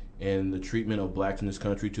slavery and the treatment of blacks in this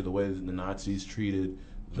country to the way that the Nazis treated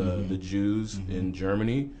the Jews in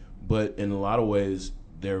Germany. But in a lot of ways,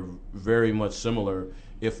 they're very much similar,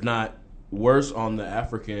 if not worse, on the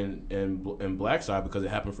African and black side, because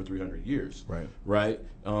it happened for 300 years. Right?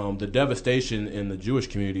 The devastation in the Jewish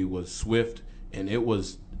community was swift, and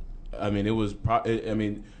it's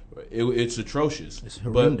atrocious. It's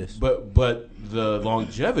horrendous. But the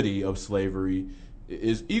longevity of slavery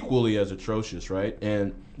is equally as atrocious, right?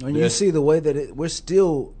 And you see the way that we're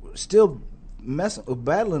still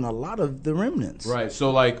battling a lot of the remnants. Right. So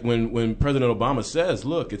like when President Obama says,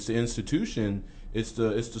 look, it's the institution, it's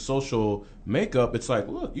the social makeup, it's like,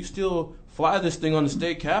 look, you still fly this thing on the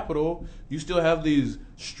state capitol, you still have these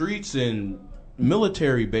streets and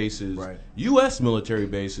military bases, U.S. military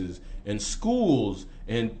bases, and schools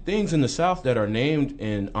and things in the South that are named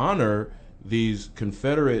and honor these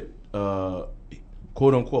Confederate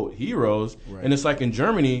quote-unquote heroes. And it's like in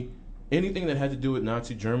Germany, anything that had to do with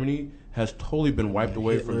Nazi Germany has totally been wiped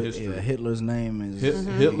away from history. Yeah, Hitler's name is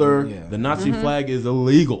Hitler. Yeah. The Nazi flag is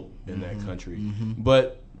illegal in that country.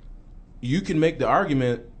 But you can make the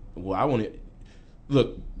argument. Well, I want to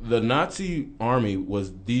look. The Nazi army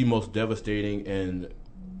was the most devastating and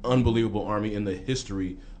unbelievable army in the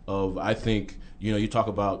history of. I think you talk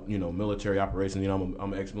about military operations. I'm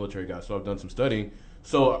an ex-military guy, so I've done some studying.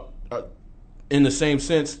 So, in the same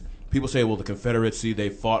sense, people say, well, the Confederacy, they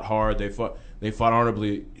fought hard, they fought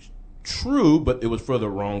honorably. True, but it was for the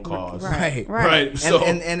wrong cause. Right. So,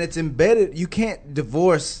 and it's embedded. You can't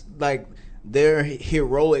divorce like their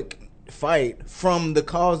heroic fight from the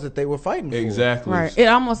cause that they were fighting for. Exactly. Right. It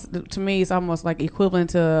almost, to me, it's almost like equivalent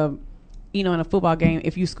to, in a football game,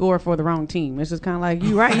 if you score for the wrong team. It's just kind of like,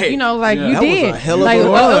 you right. You that did. Was a hell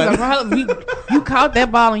of a run. You caught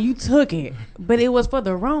that ball and you took it, but it was for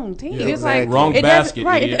the wrong team. Yeah, it's like wrong basket.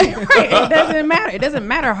 Right. It doesn't matter. It doesn't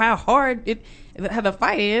matter how hard how the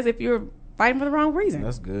fight is if you're fighting for the wrong reason.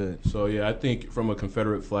 That's good. So yeah, I think from a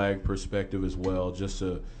Confederate flag perspective as well, just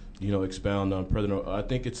to expound on President, I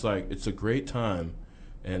think it's a great time,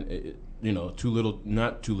 and too little,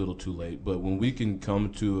 not too little, too late. But when we can come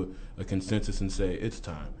to a consensus and say it's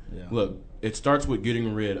time. Yeah. Look, it starts with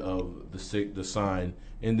getting rid of the sign,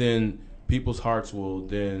 and then people's hearts will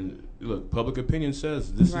then look. Public opinion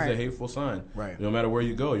says this is a hateful sign. Right. No matter where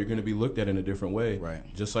you go, you're going to be looked at in a different way. Right.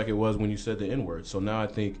 Just like it was when you said the N-word. So now I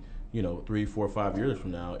think 3, 4, 5 years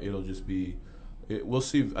from now, it'll just be. We'll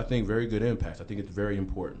see. I think very good impact. I think it's very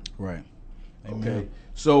important. Right. Amen. Okay.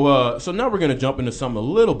 So now we're going to jump into something a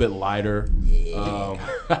little bit lighter.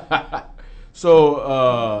 Yeah.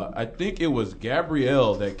 So I think it was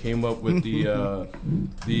Gabrielle that came up with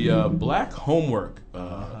the black homework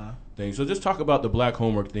thing. So just talk about the black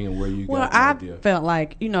homework thing and where you got the idea. I felt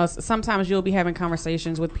like, sometimes you'll be having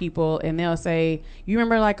conversations with people and they'll say, you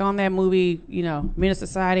remember like on that movie, Menace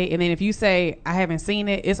Society? And then if you say, I haven't seen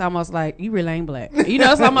it, it's almost like you really ain't black.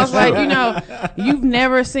 It's almost like, you've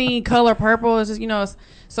never seen Color Purple. It's just,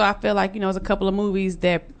 so I feel like, there's a couple of movies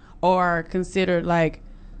that are considered like,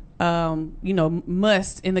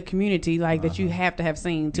 must in the community, like that you have to have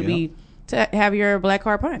seen to to have your black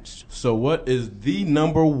card punched. So what is the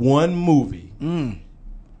number one movie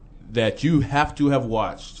that you have to have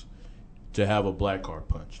watched to have a black card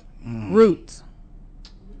punched? Roots.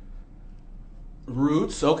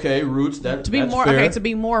 Okay, Roots. That's more fair. okay. To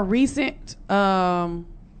be more recent,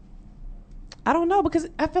 I don't know, because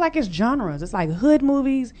I feel like it's genres. It's like hood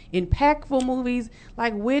movies, impactful movies.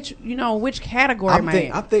 Like which category am I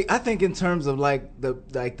in? I think in terms of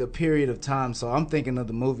the period of time. So I'm thinking of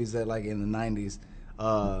the movies that like in the 90s.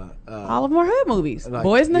 All of them are hood movies. Like,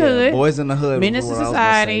 Boys in the Hood. Boys in the Hood. Menace to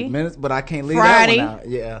Society. But I can't leave Friday. that one out.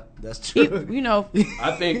 Yeah, that's true.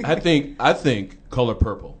 I think Color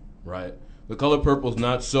Purple. Right. The Color Purple's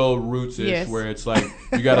not so roots-ish where it's like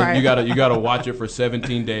you gotta watch it for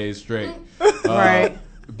 17 days straight. Right.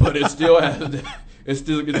 But it still has.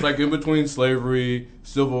 It's like in between slavery,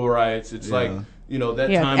 civil rights. It's like that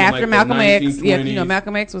time after in like Malcolm the 1920s. X. Yeah,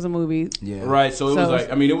 Malcolm X was a movie. Yeah. Right. So it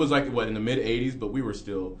was like what in the mid 80s, but we were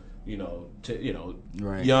still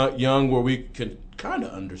right. young where we could kind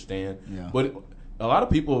of understand. Yeah. But a lot of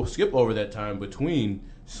people skip over that time between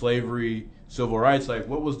slavery, civil rights. Like,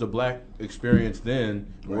 what was the black experience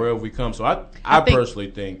then? Right. Where have we come? So I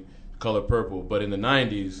personally think Color Purple, but in the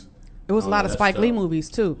 90s. It was a lot of Spike Lee movies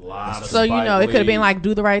too. So it could have been like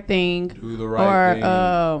Do the Right Thing. Do the Right Thing.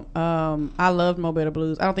 Or I loved Mo Better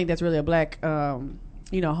Blues. I don't think that's really a black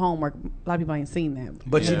homework. A lot of people ain't seen that.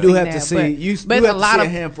 But you do have to see a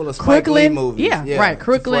handful of Spike Lee movies. Yeah, right.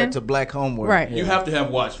 Crooklyn to black homework. Right. You have to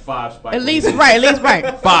have watched 5 Spike at Lee least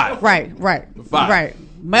right. 5. Right. 5. Right.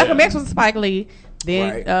 Malcolm X was Spike Lee.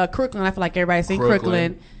 Then Crooklyn. I feel like everybody's seen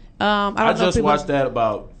Crooklyn. I just watched that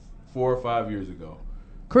about 4 or 5 years ago.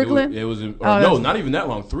 Crooklyn? It was not even that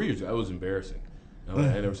long. 3 years ago. It was embarrassing.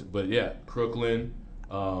 But yeah, Crooklyn.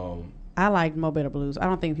 I like Mo Better Blues. I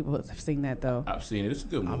don't think people have seen that though. I've seen it. It's a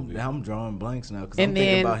good movie. I'm drawing blanks now because I'm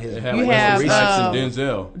thinking about his. You have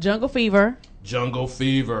Denzel. Jungle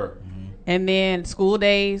Fever. And then School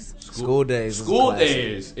Days. School Days is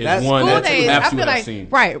one that you have to have seen.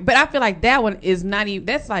 Right, but I feel like that one is not even.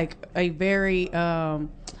 That's like a very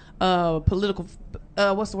political.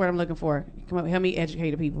 What's the word I'm looking for? Come on, help me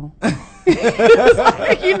educate the people. It's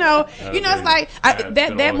like, it's like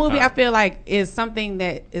that movie. I feel like is something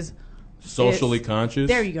that is socially conscious.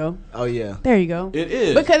 There you go. Oh yeah, there you go. It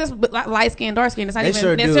is because it's light skin, dark skin. It's not They even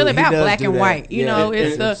sure necessarily about black and that. white. You know,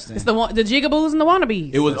 it's the jigaboos and the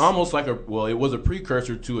wannabes. It was almost like it was a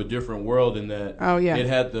precursor to a different world in that. Oh yeah.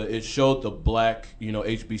 It showed the black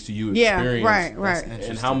HBCU experience. Yeah, right.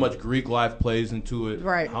 And how much Greek life plays into it.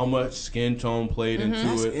 Right. How much skin tone played into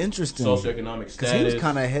That's it. interesting. Socioeconomic status. Because he was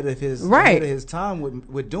kind of ahead of his time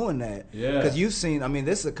with doing that. Yeah. Because you've seen. I mean,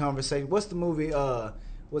 this is a conversation. What's the movie?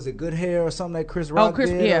 Was it Good Hair or something that Chris Rock did?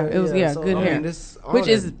 It was Good Hair. Which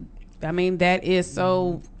is, I mean, that is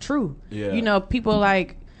so true. Yeah. You know, people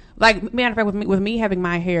like matter of fact, with me having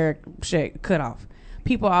my hair cut off,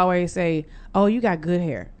 people always say, "Oh, you got good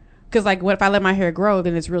hair," because like, what if I let my hair grow,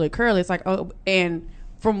 then it's really curly. It's like, oh, and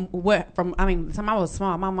from the time I was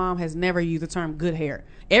small, my mom has never used the term good hair.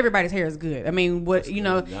 Everybody's hair is good. I mean, it's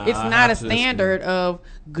not a standard of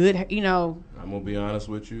good. You know. I'm gonna be honest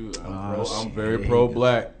with you. I'm very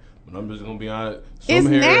pro-black, but I'm just gonna be honest. Some it's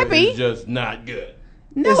hair nappy. is just not good.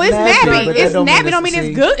 No, it's nappy. It's nappy. Don't mean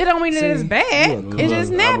it's good. It don't mean that it's bad. It's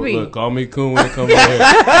just nappy. Look, call me coon when it comes to hair.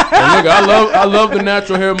 And look, I love the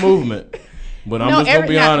natural hair movement. But I'm just gonna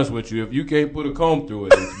be honest with you. If you can't put a comb through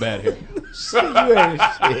it, it's bad hair.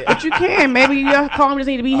 But you can. Maybe your comb just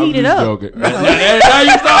need to be heated up. Joking. Now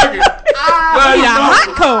you talking. You need a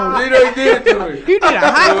hot comb. You did it to me. You need a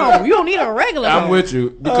hot comb. You don't need a regular comb. I'm with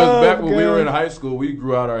you because back when we were in high school, we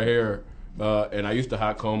grew out our hair. And I used to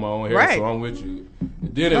hot comb my own hair, so I'm with you.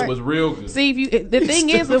 Then it was real good. See, the thing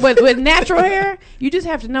is with natural hair, you just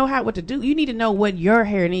have to know what to do. You need to know what your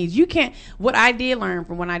hair needs. You can't. What I did learn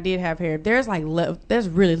from when I did have hair, there's there's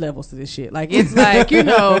really levels to this shit. Like it's like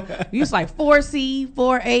it's like 4C,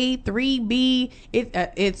 4A, 3B.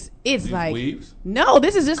 It's these like weaves? No,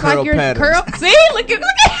 this is just curl like your patterns. curl. See, look at.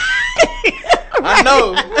 I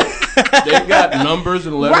know. They got numbers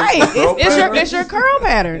and letters. Right, it's your curl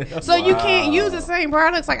pattern. So you can't use the same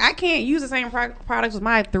products. Like I can't use the same products with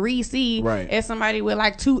my 3C as somebody with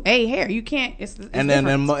like 2A hair. You can't. It's and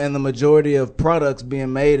the majority of products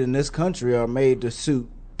being made in this country are made to suit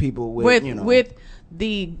people with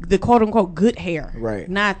the quote unquote good hair, right?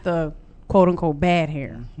 Not the quote unquote bad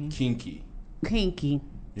hair. Kinky.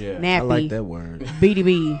 Yeah, nappy. I like that word.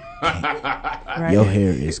 BDB. Right. Your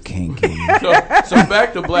hair is kinky. So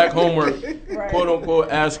back to Black Homework, quote unquote.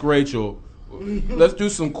 Ask Rachel. Let's do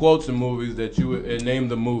some quotes in movies that you and name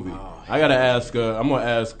the movie. I gotta ask. I'm gonna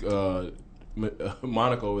ask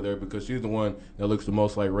Monica over there because she's the one that looks the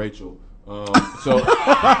most like Rachel. So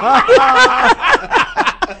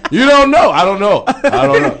you don't know. I don't know.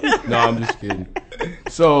 No, I'm just kidding.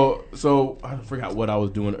 So I forgot what I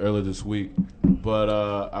was doing earlier this week, but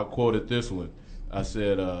I quoted this one. I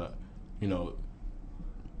said,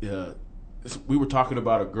 we were talking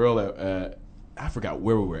about a girl at I forgot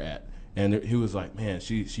where we were at, and he was like, man,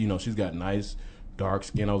 she's got nice dark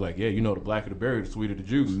skin. I was like, yeah, the blacker the berry, the sweeter the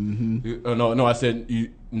juice. Mm-hmm. No, I said,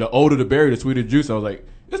 the older the berry, the sweeter the juice. I was like,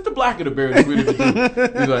 it's the blacker the berry, the sweeter the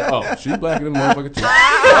juice. He's like, oh, she's blacker than the motherfucker too.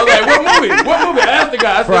 I was like, what movie? What movie? I asked the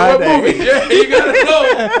guy. I said, what movie? Yeah, you gotta know.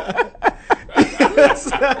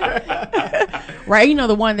 Right,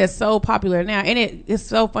 the one that's so popular now, and it's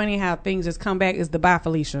so funny how things just come back is the Bye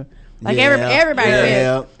Felicia. Like everybody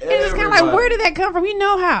says, it's just kind of like, where did that come from? You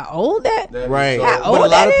know how old that? Right. How old but a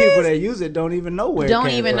lot of is? people that use it don't even know where. Don't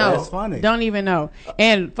it came even from. know. That's funny. Don't even know.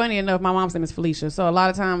 And funny enough, my mom's name is Felicia, so a lot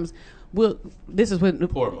of times. This is when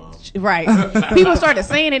poor mom. Right. People started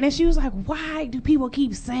saying it, and she was like, "Why do people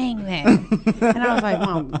keep saying that?" And I was like,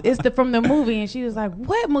 "Mom, it's from the movie." And she was like,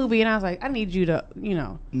 "What movie?" And I was like, "I need you to,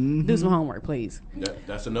 do some homework, please."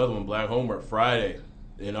 That's another one. Black Homework Friday.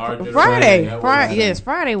 In our Friday. Yes,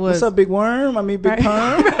 Friday was. What's up, Big Worm? I mean, Big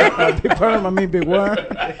Perm. Big Perm. I mean, Big Worm.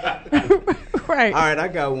 Right. All right, I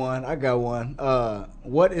got one.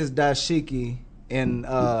 What is dashiki in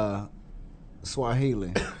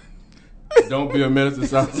Swahili? Don't be a menace to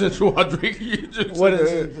South Central while drinking your juice. What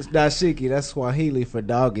is dashiki? That's Swahili for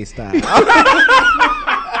doggy style.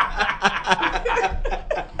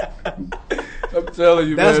 I'm telling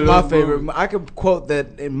you, that's man, my favorite. I could quote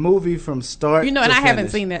that in movie from start. And I finish. haven't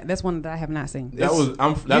seen that. That's one that I have not seen. That's you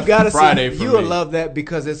gotta Friday for me. You will love that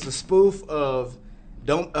because it's a spoof of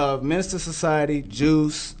Minister Society,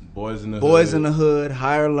 Juice, Boys in the Hood,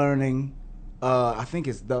 Higher Learning. I think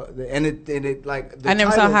it's I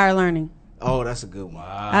never saw Higher Learning. Oh, that's a good one.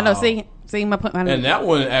 Wow. I know. See my point. And that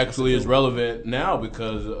one actually is relevant now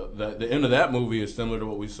because the end of that movie is similar to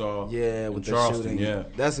what we saw. With Charleston. Yeah,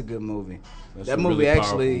 that's a good movie. That's that movie really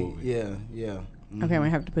actually, movie. yeah. Mm-hmm. Okay, I'm gonna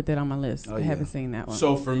have to put that on my list. I haven't seen that one.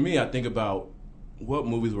 So for me, I think about what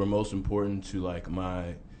movies were most important to like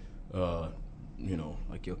my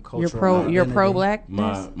like your culture. You're pro black.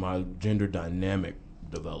 My gender dynamic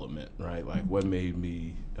development, right? Like what made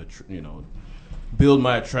me, build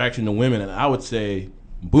my attraction to women, and I would say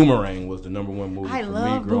Boomerang was the number one movie for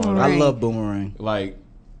me growing up. I love Boomerang. Like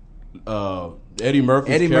Eddie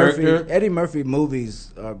Murphy's character. Eddie Murphy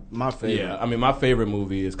movies are my favorite. Yeah, I mean my favorite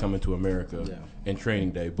movie is Coming to America and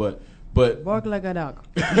Training Day, but bark like a dog.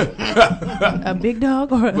 A big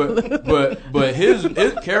dog or but his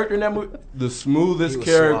character in that movie, the smoothest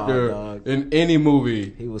character suave, in any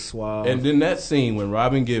movie. He was suave. And then that scene when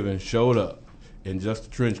Robin Givens showed up in just a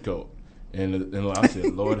trench coat. And I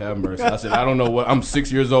said, Lord have mercy. I said, I don't know what, I'm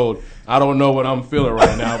 6 years old. I don't know what I'm feeling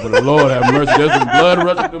right now, but Lord have mercy. There's some blood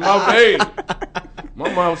rushing through my veins. My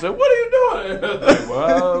mom said, what are you doing? I was like,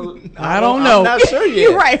 well, I don't know. I'm not sure yet.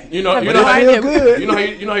 You're right. You know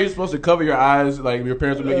how you're supposed to cover your eyes, like your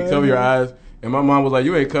parents would make you cover your eyes. And my mom was like,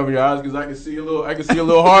 you ain't covering your eyes because I can see a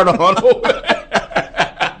little hard on over there.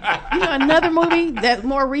 Another movie that's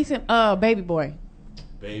more recent, Baby Boy.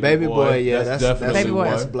 Baby Boy, yeah, that's definitely Baby Boy.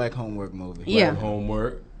 That's a black homework movie. Black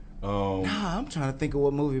homework. I'm trying to think of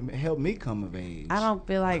what movie helped me come of age. I don't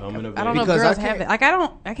feel like I don't know because if girls have it. Like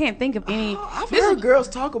I can't think of any. I've heard girls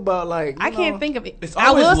talk about I can't think of it. It's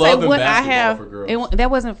I will say love what and I have. for girls.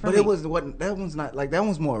 That wasn't for but me. it was what that one's not like that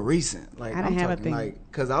one's more recent. Like I didn't have a thing. Like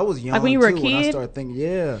because I was young like when you were too, a kid. when I started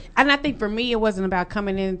thinking, And I think for me it wasn't about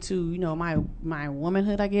coming into my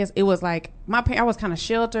womanhood. I guess it was like I was kind of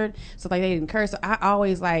sheltered, so like they didn't curse. So I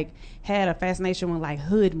always like had a fascination with like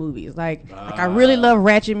hood movies. Like I really love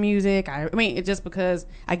ratchet music. I mean, it just because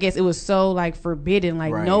I guess it was so like forbidden,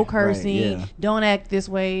 like no cursing, don't act this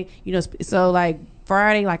way, So like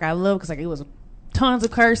Friday, like I love because like it was tons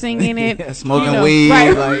of cursing in it, smoking weed,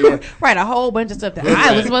 right, a whole bunch of stuff that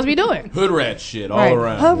I was supposed to be doing. Hood rat shit all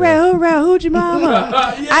around. Hood rat, who's your mama?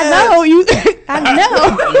 I know you. I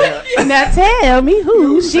know. Now tell me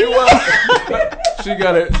who she was. She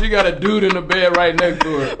got a dude in the bed right next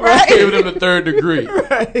to her, giving him the third degree.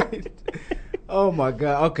 Right. Oh my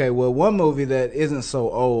God. Okay, well, one movie that isn't so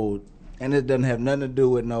old, and it doesn't have nothing to do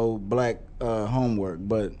with no black homework,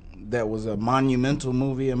 but that was a monumental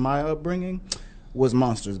movie in my upbringing, was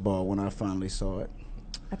Monsters Ball when I finally saw it.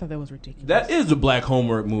 I thought that was ridiculous. That is a black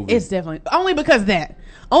homework movie. It's definitely only because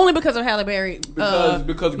of Halle Berry.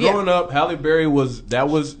 Because growing up, Halle Berry was the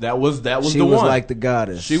one. She was like the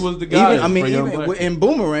goddess. She was the goddess. Even in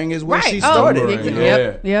Boomerang is where she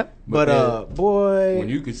started. Yep. But boy, when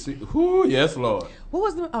you could see, yes, Lord. What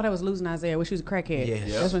was that was Losing Isaiah, where she was a crackhead.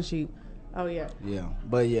 Yes. That's when she. Oh yeah. Yeah,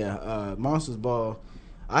 but Monsters Ball.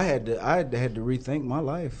 I had to rethink my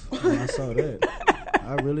life when I saw that.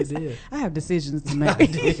 I really did. I have decisions to make.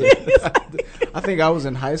 I think I was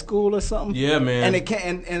in high school or something. Yeah, man.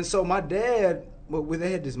 And so my dad,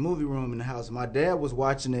 they had this movie room in the house. My dad was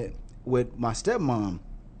watching it with my stepmom,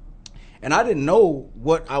 and I didn't know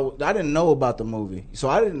I didn't know about the movie, so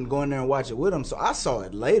I didn't go in there and watch it with him. So I saw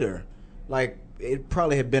it later, like it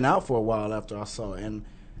probably had been out for a while after I saw it, and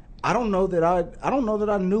I don't know that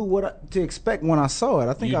I knew what to expect when I saw it.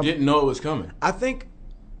 I think you didn't know it was coming. I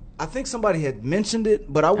think somebody had mentioned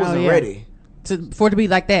it, but I wasn't ready for it to be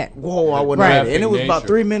like that. Whoa, I wasn't ready, and it was about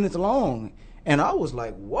 3 minutes long, and I was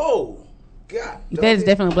like, "Whoa, God!" That is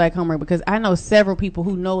definitely black homework because I know several people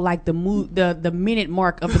who know like the minute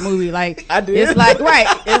mark of the movie. Like I did. It's like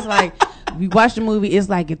it's like we watch the movie. It's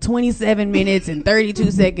like at 27 minutes and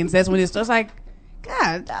 32 seconds. That's when it's just like,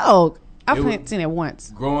 God, dog. I've seen it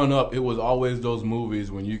once. Growing up, it was always those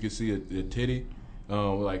movies when you could see a titty.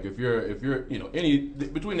 Like if you're any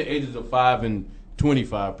between the ages of 5 and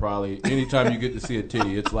 25, probably anytime you get to see a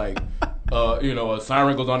titty, it's like a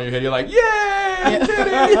siren goes on in your head. You're like, yay,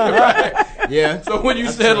 titty! Right? Yeah. So when you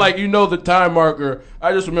said true. The time marker,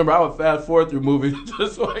 I just remember I would fast forward through movies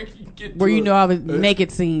just so I could get where all the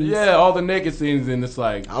naked scenes. Yeah, all the naked scenes, and it's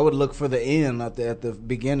like I would look for the end at the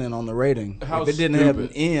beginning on the rating. If it didn't have an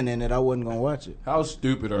end in it, I wasn't gonna watch it. How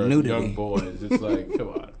stupid are young boys? It's like, come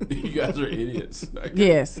on, you guys are idiots.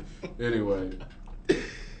 Yes. Anyway.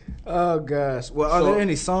 Oh gosh. Well, are there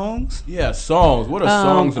any songs? Yeah, songs. What are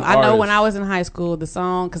songs and artists? I know when I was in high school, the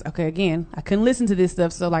song, because again, I couldn't listen to this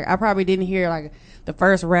stuff, so I probably didn't hear the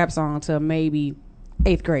first rap song until maybe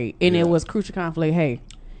 8th grade, and it was Crucial Conflict. Hey,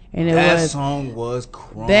 and that song was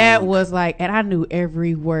crunk. That was and I knew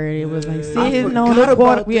every word. It was like sitting on the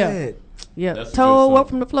water. Yeah, toe up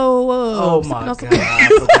from the floor. Oh my God, I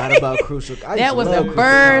forgot about Crucial. That was the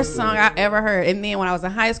first song I ever heard. And then when I was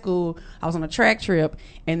in high school, I was on a track trip,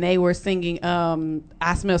 and they were singing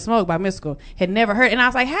 "I Smell Smoke" by Mystical. Had never heard, and I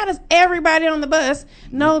was like, "How does everybody on the bus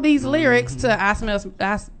know these lyrics to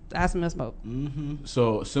I smell smoke.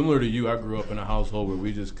 So similar to you, I grew up in a household where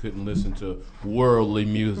we just couldn't listen to worldly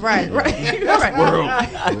music. Right. That's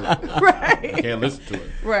worldly. Right. Can't listen to it.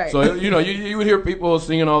 Right. So you would hear people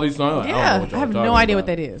singing all these songs. Yeah, I don't know what y'all I have talking no idea about. what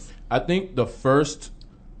that is. I think the first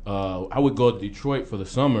I would go to Detroit for the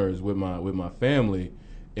summers with my family,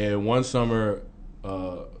 and one summer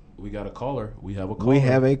we got a caller. We have a caller. We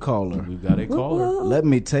have a caller. We've got a caller. Let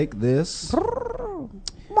me take this.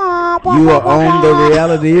 You are on The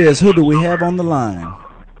Reality Is. Who do we have on the line?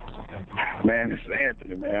 Man, it's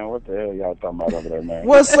Anthony, man. What the hell y'all talking about over there, man?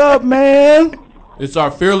 What's up, man? It's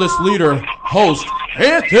our fearless leader, host,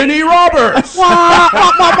 Anthony Roberts.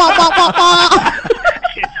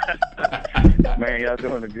 Man, y'all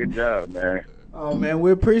doing a good job, man. Oh, man,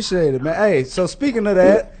 we appreciate it, man. Hey, so speaking of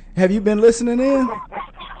that, have you been listening in?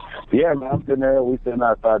 Yeah, man, I'm sitting there. We sitting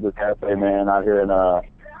outside this cafe, man, out here in off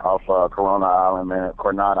Corona Island, man,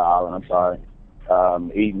 Coronado Island. I'm sorry,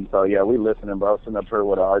 eating. So yeah, we listening, bro. Sitting up here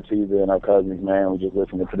with our RTs and our cousins, man. We just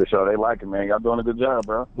listening to the show. They like it, man. Y'all doing a good job,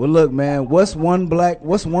 bro. Well, look, man. What's one black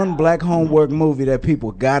homework movie that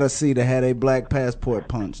people gotta see to have a black passport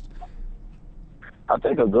punched? I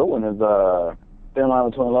think a good one is Thin Line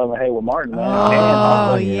Between Love and Hate with Martin, man.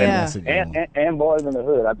 Oh, and, yeah. That's a good one. and Boys in the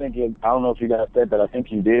Hood. I think I don't know if you guys said that. I think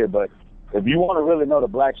you did, but if you want to really know the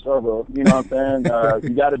black struggle, you know what I'm saying, you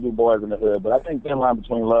got to do Boys in the Hood. But I think Thin Line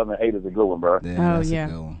Between Love and Hate is a good one, bro. Yeah, Oh, that's yeah. a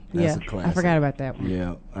good one. That's a classic. I forgot about that one.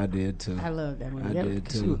 Yeah, I did too. I love that movie. I did,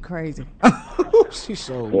 She too. was crazy. She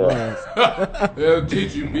so Yeah. was. They'll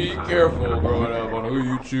teach you be careful growing up on who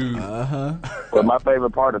you choose. But my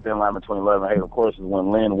favorite part of Thin Line Between Love and Hate, of course, is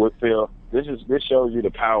when Lynn Whitfield. This shows you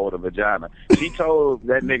the power of the vagina. She told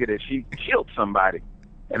that nigga that she killed somebody,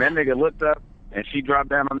 and that nigga looked up and she dropped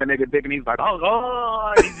down on that nigga dick, and he's like,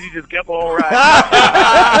 oh, he just kept on riding.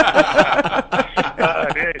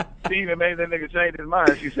 She even made that nigga change his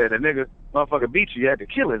mind. She said, the nigga motherfucker beat you had to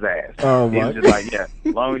kill his ass. Oh, he was just like, yeah,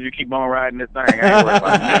 as long as you keep on riding this thing, I ain't worried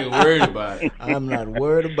about I it. ain't worried about it. I'm not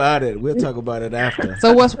worried about it. We'll talk about it after.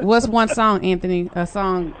 So what's one song, Anthony? A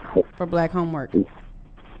song for Black Homework?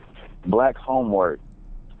 Black Homework.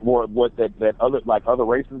 What that other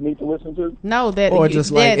races need to listen to? No, that Or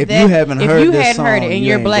just like, if you haven't heard this hadn't heard song, it and you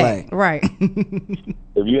you're ain't black, black. right?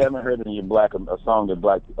 If you haven't heard it and you're black, a song that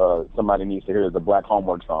black somebody needs to hear is the Black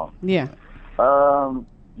Homework song. Yeah.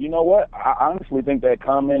 You know what? I honestly think that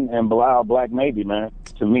Common and Bilal Black Maybe, man,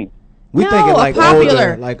 to me. We no, thinking like popular,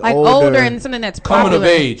 older, like older and something that's Coming popular,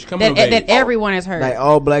 of age, that everyone has heard. like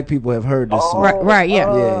all black people have heard this song. Right,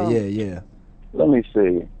 yeah. Yeah. Let me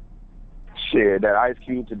see. Shit, that Ice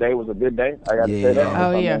Cube Today Was a Good Day. I got to say that.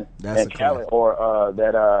 Oh, yeah. That's and a Khaled, classic. or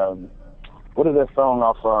that what is that song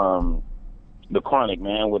off The Chronic,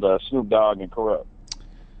 man, with Snoop Dogg and Corrupt?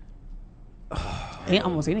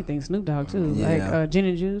 Almost anything Snoop Dogg too, Yeah. like Gin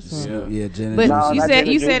and Juice. Or, Yeah, Janet. But No, you not said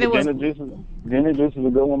Gin and it was. Gin and Juice is a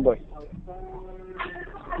good one, but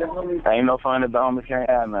ain't no fun if the homies can't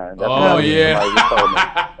have none. That's Oh, what yeah. somebody just told me.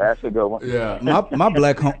 That's a good one. Yeah. My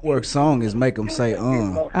black homework song is Make 'Em Say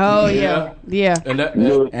Oh yeah. And that,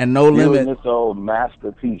 and No You and Limit. this old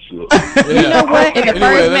masterpiece shit. You know what? And the Anyway,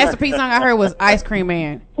 first let- masterpiece song I heard was Ice Cream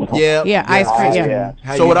Man. Yeah, Ice Cream. Yeah. Yeah.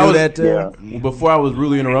 How So you what I do was- that to? Yeah. Before I was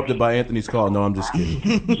really interrupted by Anthony's call. No, I'm just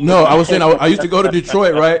kidding. No, I was saying I used to go to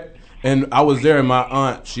Detroit, right? And I was there, and my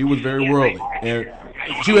aunt, she was very worldly, and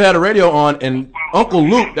she had a radio on, and Uncle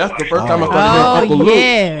Luke. That's the first time I started hearing Uncle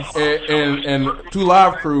yes. Luke and Two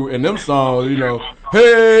Live Crew and them songs. You know,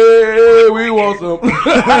 hey, we want some.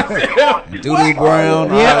 Doodoo Brown.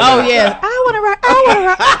 Yeah. Oh yes. I want to rock.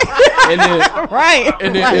 and then, Right.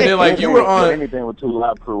 and then like you were on. Anything with Two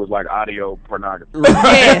Live Crew was like audio pornography.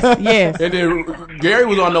 Yes. And then Gary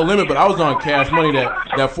was on No Limit, but I was on Cash Money,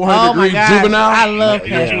 that 400 Oh my Degrees gosh. Juvenile. I love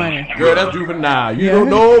Cash Money. Girl, that's Juvenile. You don't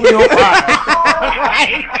know me on fire.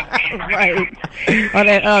 Right. On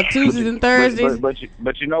that Tuesdays and Thursdays.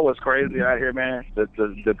 But you know what's crazy out here, man?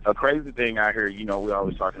 A crazy thing out here, you know, we're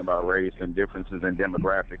always talking about race and differences in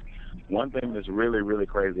demographics. One thing that's really, really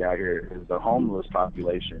crazy out here is the homeless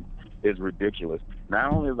population is ridiculous.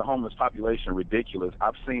 Not only is the homeless population ridiculous,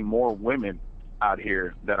 I've seen more women out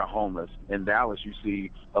here that are homeless. In Dallas, you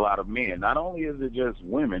see a lot of men. Not only is it just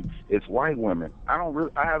women, it's white women. I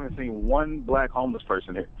haven't seen one black homeless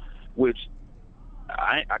person here, which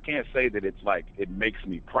I can't say that it's like it makes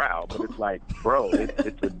me proud, but it's like, bro,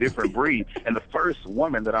 it's a different breed. And the first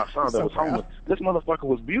woman that I saw that was homeless, this motherfucker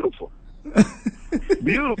was beautiful.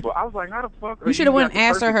 Beautiful. I was like, how the fuck? You should have went got and the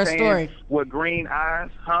asked her perfect tan story. with green eyes,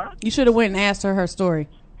 huh? You should have went and asked her story.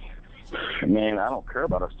 Man, I don't care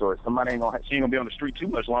about her story. Somebody she ain't gonna be on the street too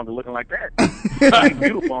much longer looking like that. She's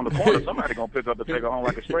beautiful on the corner. Somebody gonna pick up and take her home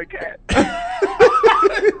like a stray cat.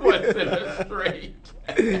 What's in a stray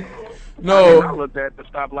cat? No. I looked at the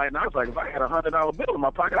stoplight and I was like, if I had $100 bill in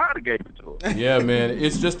my pocket, I'd have gave it to her. Yeah, man.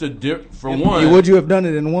 It's just for one. Would you have done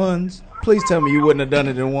it in ones? Please tell me you wouldn't have done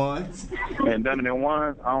it in ones. And done it in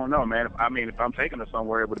ones? I don't know, man. If I'm taking her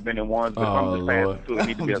somewhere, it would have been in ones. But if I'm just passing through, it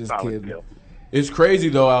needs to be a solid bill. It's crazy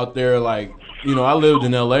though out there. Like, I lived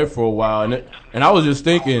in LA for a while, and I was just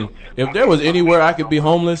thinking, if there was anywhere I could be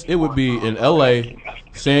homeless, it would be in LA,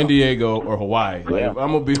 San Diego, or Hawaii. Like, if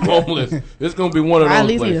I'm gonna be homeless, it's gonna be one of those. At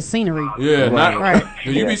least places. need the scenery. Yeah, right.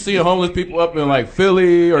 You be seeing homeless people up in like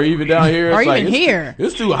Philly or even down here, or it's even here.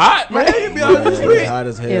 It's too hot, man. You be out the street. It's hot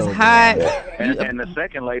as hell. It's hot. And the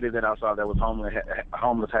second lady that I saw that was homeless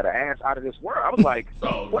had an ass out of this world. I was like,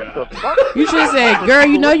 what the fuck? You should have said, girl,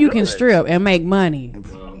 you can strip and make money.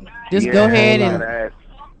 Just go ahead and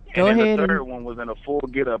the third one was in a full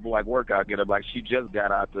workout get up, like she just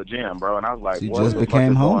got out the gym, bro. And I was like, she what just the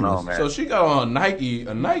became fuck is homeless. going on, man? So she got on a Nike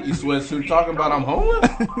sweatsuit talking about I'm homeless.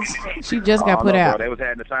 She just got put out. Bro, they was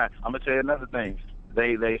having the time. I'm gonna tell you another thing.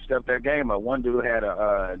 They stepped their game up. One dude had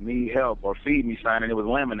a need help or feed me sign, and it was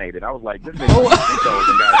laminated. I was like, this nigga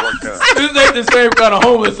got work done. This ain't the same kind of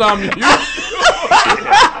homeless I'm used to.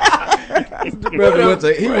 Brother went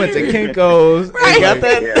to Kinko's and got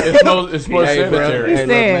that. Yeah. It's more sanitary. He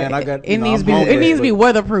said, I got, it needs to be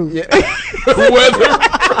weatherproof. Yeah.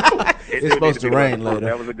 It's supposed to rain later.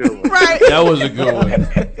 That was a good one. Right. That was a good one.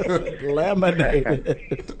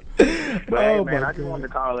 Laminated. But hey, man, I just wanted to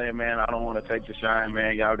call in, man. I don't want to take the shine,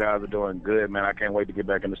 man. Y'all guys are doing good, man. I can't wait to get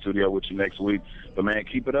back in the studio with you next week. But, man,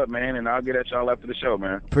 keep it up, man, and I'll get at y'all after the show,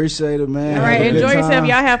 man. Appreciate it, man. All right, enjoy yourself.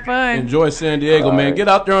 Y'all have fun. Enjoy San Diego, man. Get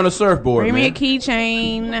out there on the surfboard, Bring man. me a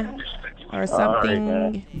keychain or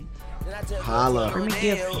something. Holla. Bring me a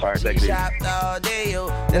gift. All right, take it easy.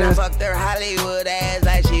 Then I fucked her Hollywood ass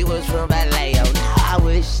like she was from LA. Oh, now I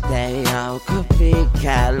wish they all could be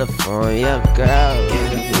California girls.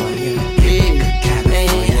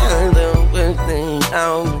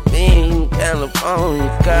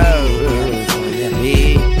 California girls.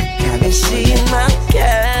 And she my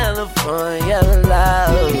California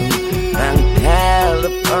love. My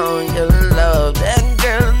California love. That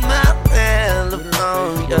girl my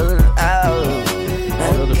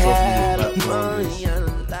California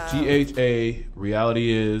love. THA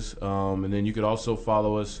Reality Is, and then you could also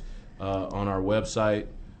follow us on our website,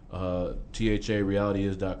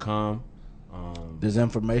 tharealityis.com. There's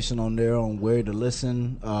information on there on where to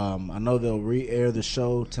listen. I know they'll re-air the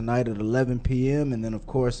show tonight at 11 p.m. and then, of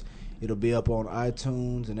course, it'll be up on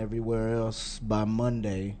iTunes and everywhere else by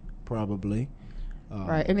Monday, probably.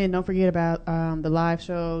 Right, and then don't forget about the live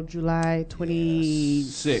show July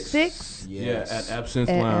 26th. Yes. Yeah, at Absinthe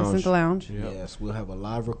Lounge. Absinthe Lounge. Yep. Yes, we'll have a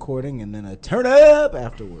live recording and then a turn up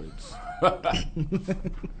afterwards. And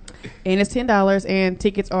it's $10, and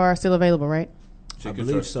tickets are still available, right? Tickets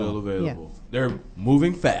are still available. Yeah. They're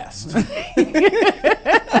moving fast.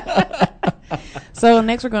 So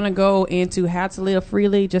next we're going to go into how to live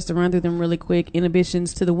freely, just to run through them really quick.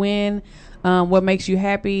 Inhibitions to the win. What makes you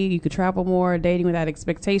happy? You could travel more, dating without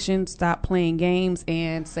expectations, stop playing games,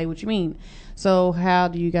 and say what you mean. So how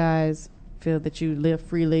do you guys feel that you live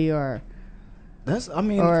freely? Or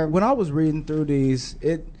when I was reading through these,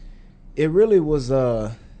 it really was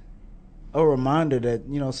a reminder that,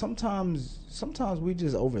 sometimes we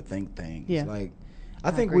just overthink things. Yeah. Like, I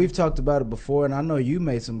think we've talked about it before, and I know you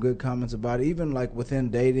made some good comments about it, even like within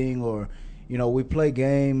dating, or we play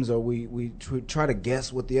games, or we try to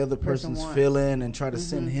guess what the other person's feeling and try to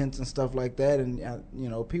send hints and stuff like that. And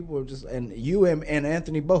people are just, and you and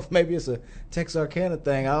Anthony both, maybe it's a Texarkana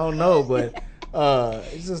thing, I don't know, but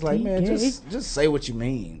it's just like, man, just say what you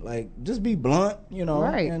mean. Like, just be blunt,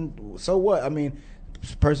 Right. And so what? I mean,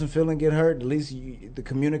 person feeling get hurt, at least the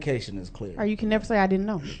communication is clear. Or you can never say I didn't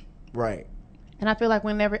know. Right. And I feel like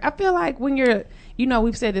when you're,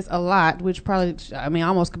 we've said this a lot, which probably,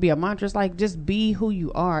 almost could be a mantra. It's like, just be who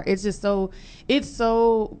you are. It's just it's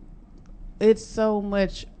so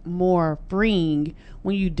much more freeing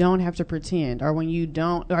when you don't have to pretend, or when you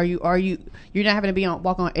don't, you're not having to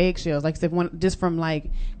walk on eggshells. Like I said, just from like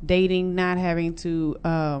dating, not having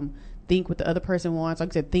to think what the other person wants. Like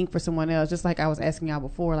I said, think for someone else. Just like I was asking y'all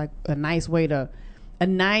before, like a nice way to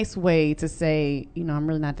say, I'm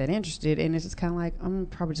really not that interested. And it's just kind of like, I'm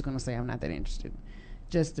probably just going to say I'm not that interested,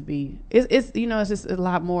 just to be, it's just a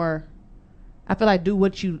lot more. I feel like do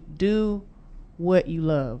what you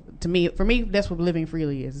love. For me, that's what living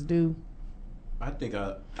freely is. I think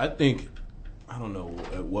I don't know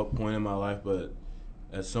at what point in my life, but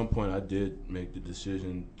at some point I did make the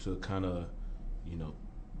decision to kind of,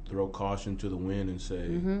 throw caution to the wind and say,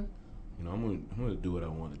 I'm gonna do what I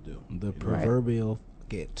want to do. The proverbial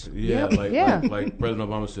get. Yeah, like President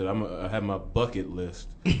Obama said, I had my bucket list,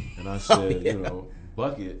 and I said,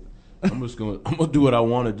 bucket. I'm gonna do what I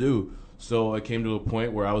want to do. So I came to a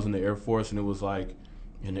point where I was in the Air Force, and it was like,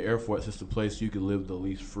 in the Air Force, it's the place you could live the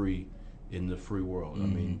least free in the free world. I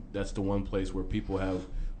mean, that's the one place where people have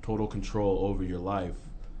total control over your life.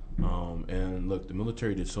 And look, the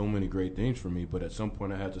military did so many great things for me, but at some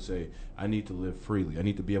point I had to say, I need to live freely. I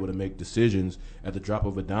need to be able to make decisions at the drop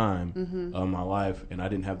of a dime of my life, and I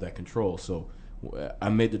didn't have that control. So I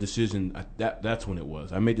made the decision. That's when it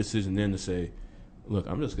was. I made the decision then to say, look,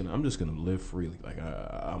 I'm just gonna live freely. Like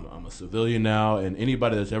I'm a civilian now, and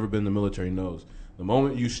anybody that's ever been in the military knows the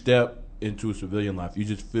moment you step into a civilian life, you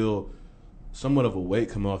just feel somewhat of a weight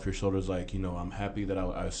come off your shoulders. Like, I'm happy that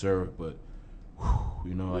I served, but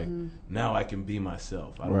now I can be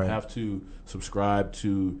myself. I don't have to subscribe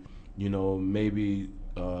to, maybe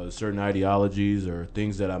certain ideologies or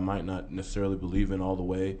things that I might not necessarily believe in all the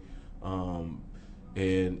way. And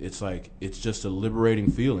it's like, it's just a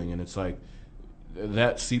liberating feeling. And it's like,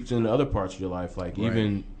 that seeps into other parts of your life, like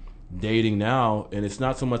even dating now. And it's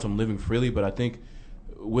not so much I'm living freely, but I think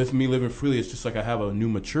with me living freely, it's just like I have a new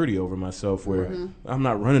maturity over myself where I'm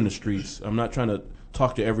not running the streets. I'm not trying to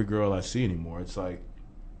talk to every girl I see anymore. It's like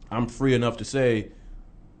I'm free enough to say,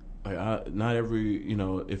 not every,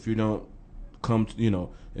 if you don't come to,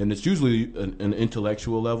 and it's usually an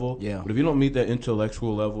intellectual level. Yeah. But if you don't meet that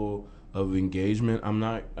intellectual level of engagement, I'm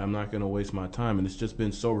not going to waste my time. And it's just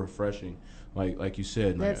been so refreshing. Like you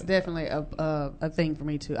said, that's definitely a thing for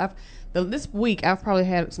me too. This week I've probably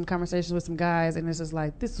had some conversations with some guys, and it's just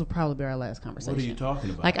like, this will probably be our last conversation. What are you talking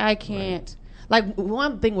about? Like, I can't. Like,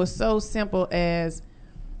 one thing was so simple as,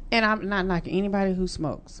 and I'm not knocking anybody who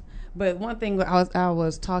smokes, but one thing I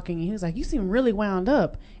was talking, and he was like, "You seem really wound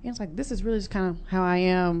up," and it's like, this is really just kind of how I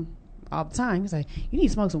am all the time. He's like, "You need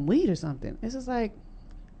to smoke some weed or something." It's just like,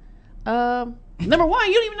 number one,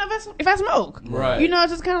 you don't even know if I smoke. Right.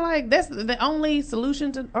 It's just kind of like, that's the only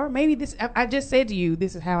solution to, or maybe this, I just said to you,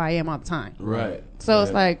 this is how I am all the time. Right. So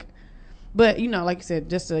it's like, but, like you said,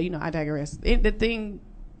 just to, I digress. The thing,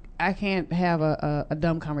 I can't have a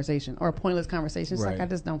dumb conversation or a pointless conversation. It's like, I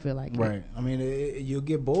just don't feel like it. Right. I mean, you'll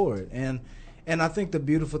get bored. And I think the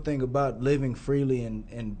beautiful thing about living freely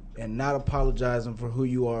and not apologizing for who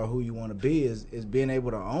you are or who you want to be is being able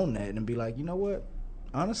to own that and be like, you know what?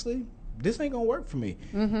 Honestly, this ain't gonna work for me.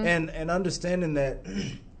 And understanding that,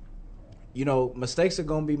 mistakes are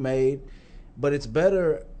gonna be made, but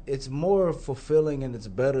it's more fulfilling, and it's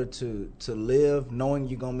better to live knowing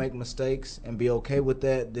you're gonna make mistakes and be okay with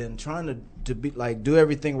that than trying to be like, do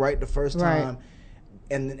everything right the first time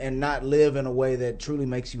and not live in a way that truly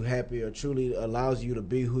makes you happy or truly allows you to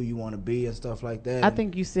be who you want to be and stuff like that. I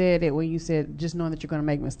think you said it when you said just knowing that you're going to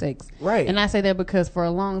make mistakes. Right. And I say that because for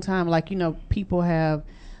a long time, like, people have,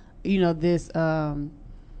 this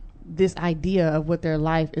idea of what their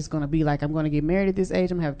life is going to be like. I'm going to get married at this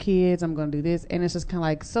age. I'm going to have kids. I'm going to do this. And it's just kind of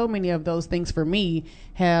like, so many of those things for me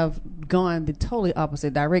have gone the totally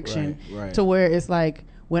opposite direction to where it's like,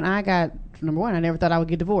 when I got, number one, I never thought I would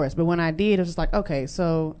get divorced. But when I did, it was just like, okay,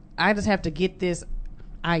 so I just have to get this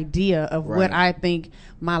idea of what I think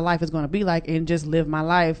my life is going to be like and just live my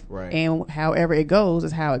life. Right. And however it goes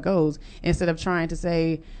is how it goes. Instead of trying to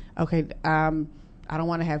say, okay, I don't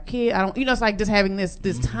want to have kids. I don't, it's like just having this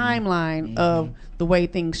timeline of the way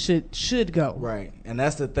things should go. Right. And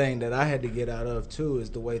that's the thing that I had to get out of too,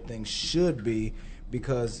 is the way things should be.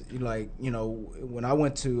 Because, when I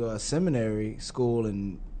went to seminary school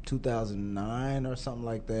in 2009 or something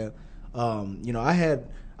like that,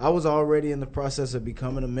 I was already in the process of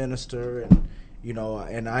becoming a minister,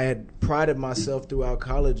 and I had prided myself throughout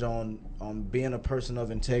college on being a person of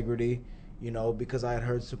integrity, because I had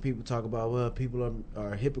heard some people talk about, well, people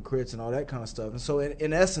are hypocrites and all that kind of stuff. And so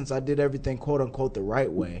in essence, I did everything, quote unquote, the right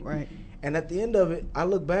way. Right. And at the end of it, I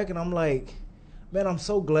look back and I'm like, man, I'm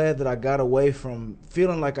so glad that I got away from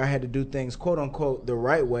feeling like I had to do things, quote unquote, the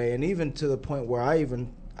right way, and even to the point where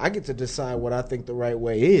I get to decide what I think the right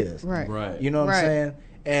way is. Right. Right. You know what I'm saying?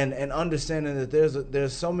 And understanding that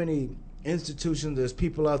there's so many institutions, there's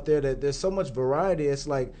people out there that there's so much variety. It's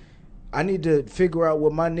like, I need to figure out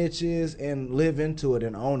what my niche is and live into it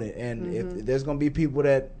and own it. And if there's going to be people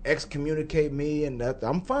that excommunicate me, and that,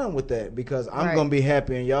 I'm fine with that, because I'm going to be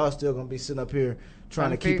happy and y'all still going to be sitting up here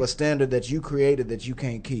trying to keep a standard that you created that you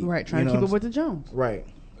can't keep. Right, trying to keep up with the Jones. Right.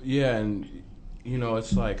 Yeah, and,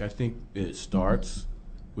 it's like, I think it starts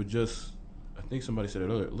with just, I think somebody said it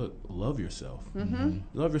earlier, look, love yourself.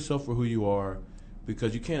 Love yourself for who you are.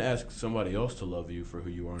 because you can't ask somebody else to love you for who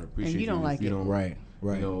you are and appreciate you don't like if you it. don't, Right.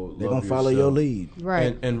 You know, They're love gonna follow yourself. your lead.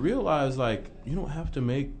 Right. And realize, like, you don't have to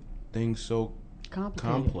make things so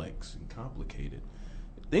Complicated. complex and complicated.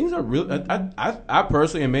 Things are real. I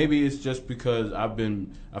personally, and maybe it's just because I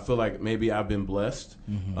feel like maybe I've been blessed,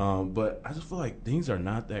 but I just feel like things are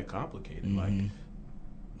not that complicated. Like,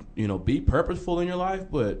 you know, be purposeful in your life,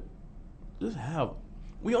 but just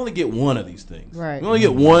we only get one of these things. Right. We only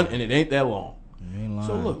get one, and it ain't that long. You ain't lying.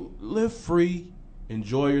 So look, live free,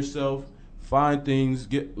 enjoy yourself, find things.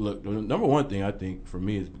 Look, the number one thing I think for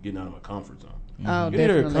me is getting out of my comfort zone. Oh, Get out of your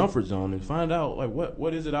definitely. comfort zone and find out like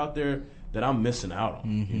what is it out there that I'm missing out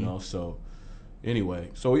on. You know. So anyway,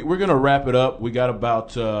 so we're gonna wrap it up. We got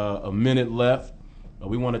about a minute left.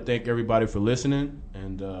 We want to thank everybody for listening.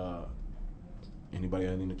 And anybody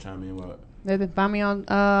got anything to chime in with? They can find me on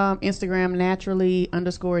Instagram,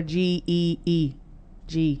 naturally_GEE.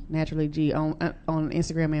 Naturally G on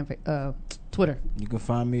Instagram and Twitter. You can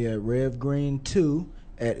find me at RevGreen2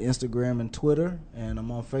 at Instagram and Twitter, and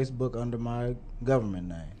I'm on Facebook under my government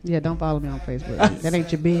name. Yeah, don't follow me on Facebook. That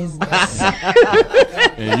ain't your business.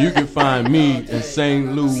 And you can find me in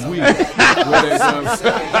St. Louis. Where they That's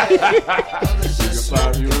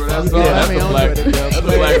a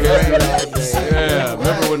black Yeah,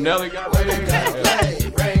 remember when Nelly got paid?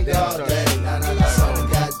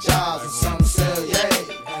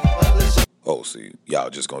 Oh, see, y'all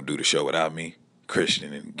just gonna do the show without me?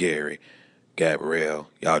 Christian and Gary, Gabrielle,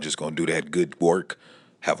 y'all just gonna do that good work?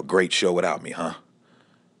 Have a great show without me, huh?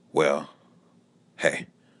 Well, hey,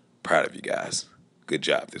 proud of you guys. Good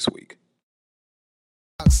job this week.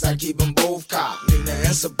 I keep them both cocked. Nina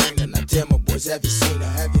and Sabrina. Now tell my boys, have you seen her?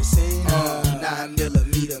 Have you seen her?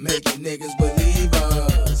 9mm making niggas believe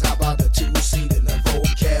us. How about the 2-seater, the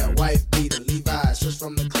vocab, wife beater, Levi's just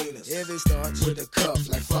from the cleaners. If it starts with a cuff,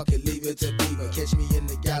 like fuck it, leave it to Beaver. Catch me in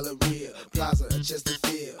the Galleria, Plaza,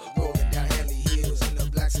 Chesterfield, rolling down Hanley Hills in the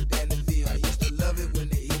black sedan and Ville. I used to love it when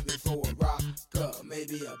they hit me for a rocker,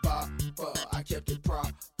 maybe a bopper. I kept it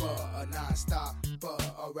proper, a non-stopper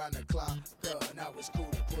around the clock. Now it's cool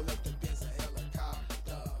to pull up the Benz, a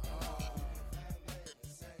helicopter.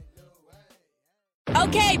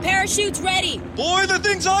 Okay, parachutes ready. Boy, the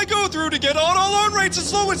things I go through to get auto loan rates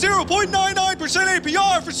as low as 0.99%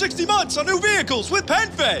 APR for 60 months on new vehicles with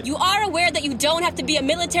PenFed. You are aware that you don't have to be a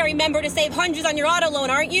military member to save hundreds on your auto loan,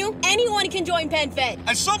 aren't you? Anyone can join PenFed.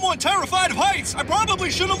 As someone terrified of heights, I probably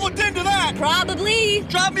should have looked into that. Probably.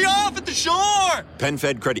 Drop me off at the shore.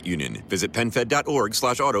 PenFed Credit Union. Visit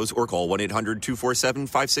PenFed.org/autos or call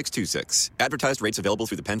 1-800-247-5626. Advertised rates available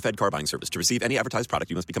through the PenFed car buying service. To receive any advertised product,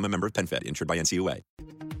 you must become a member of PenFed, insured by NCUA.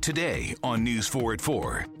 Today on News 4 at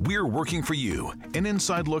 4, we're working for you. An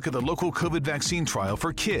inside look at the local COVID vaccine trial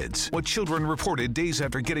for kids, what children reported days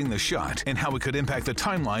after getting the shot, and how it could impact the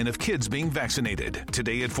timeline of kids being vaccinated.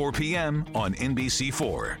 Today at 4 p.m. on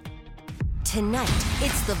NBC4. Tonight,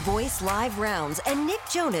 it's The Voice Live rounds, and Nick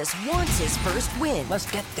Jonas wants his first win. Let's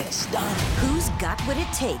get this done. Who's got what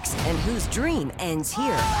it takes, and whose dream ends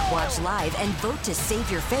here? Watch live and vote to save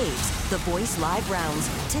your faves. The Voice Live rounds,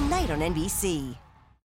 tonight on NBC.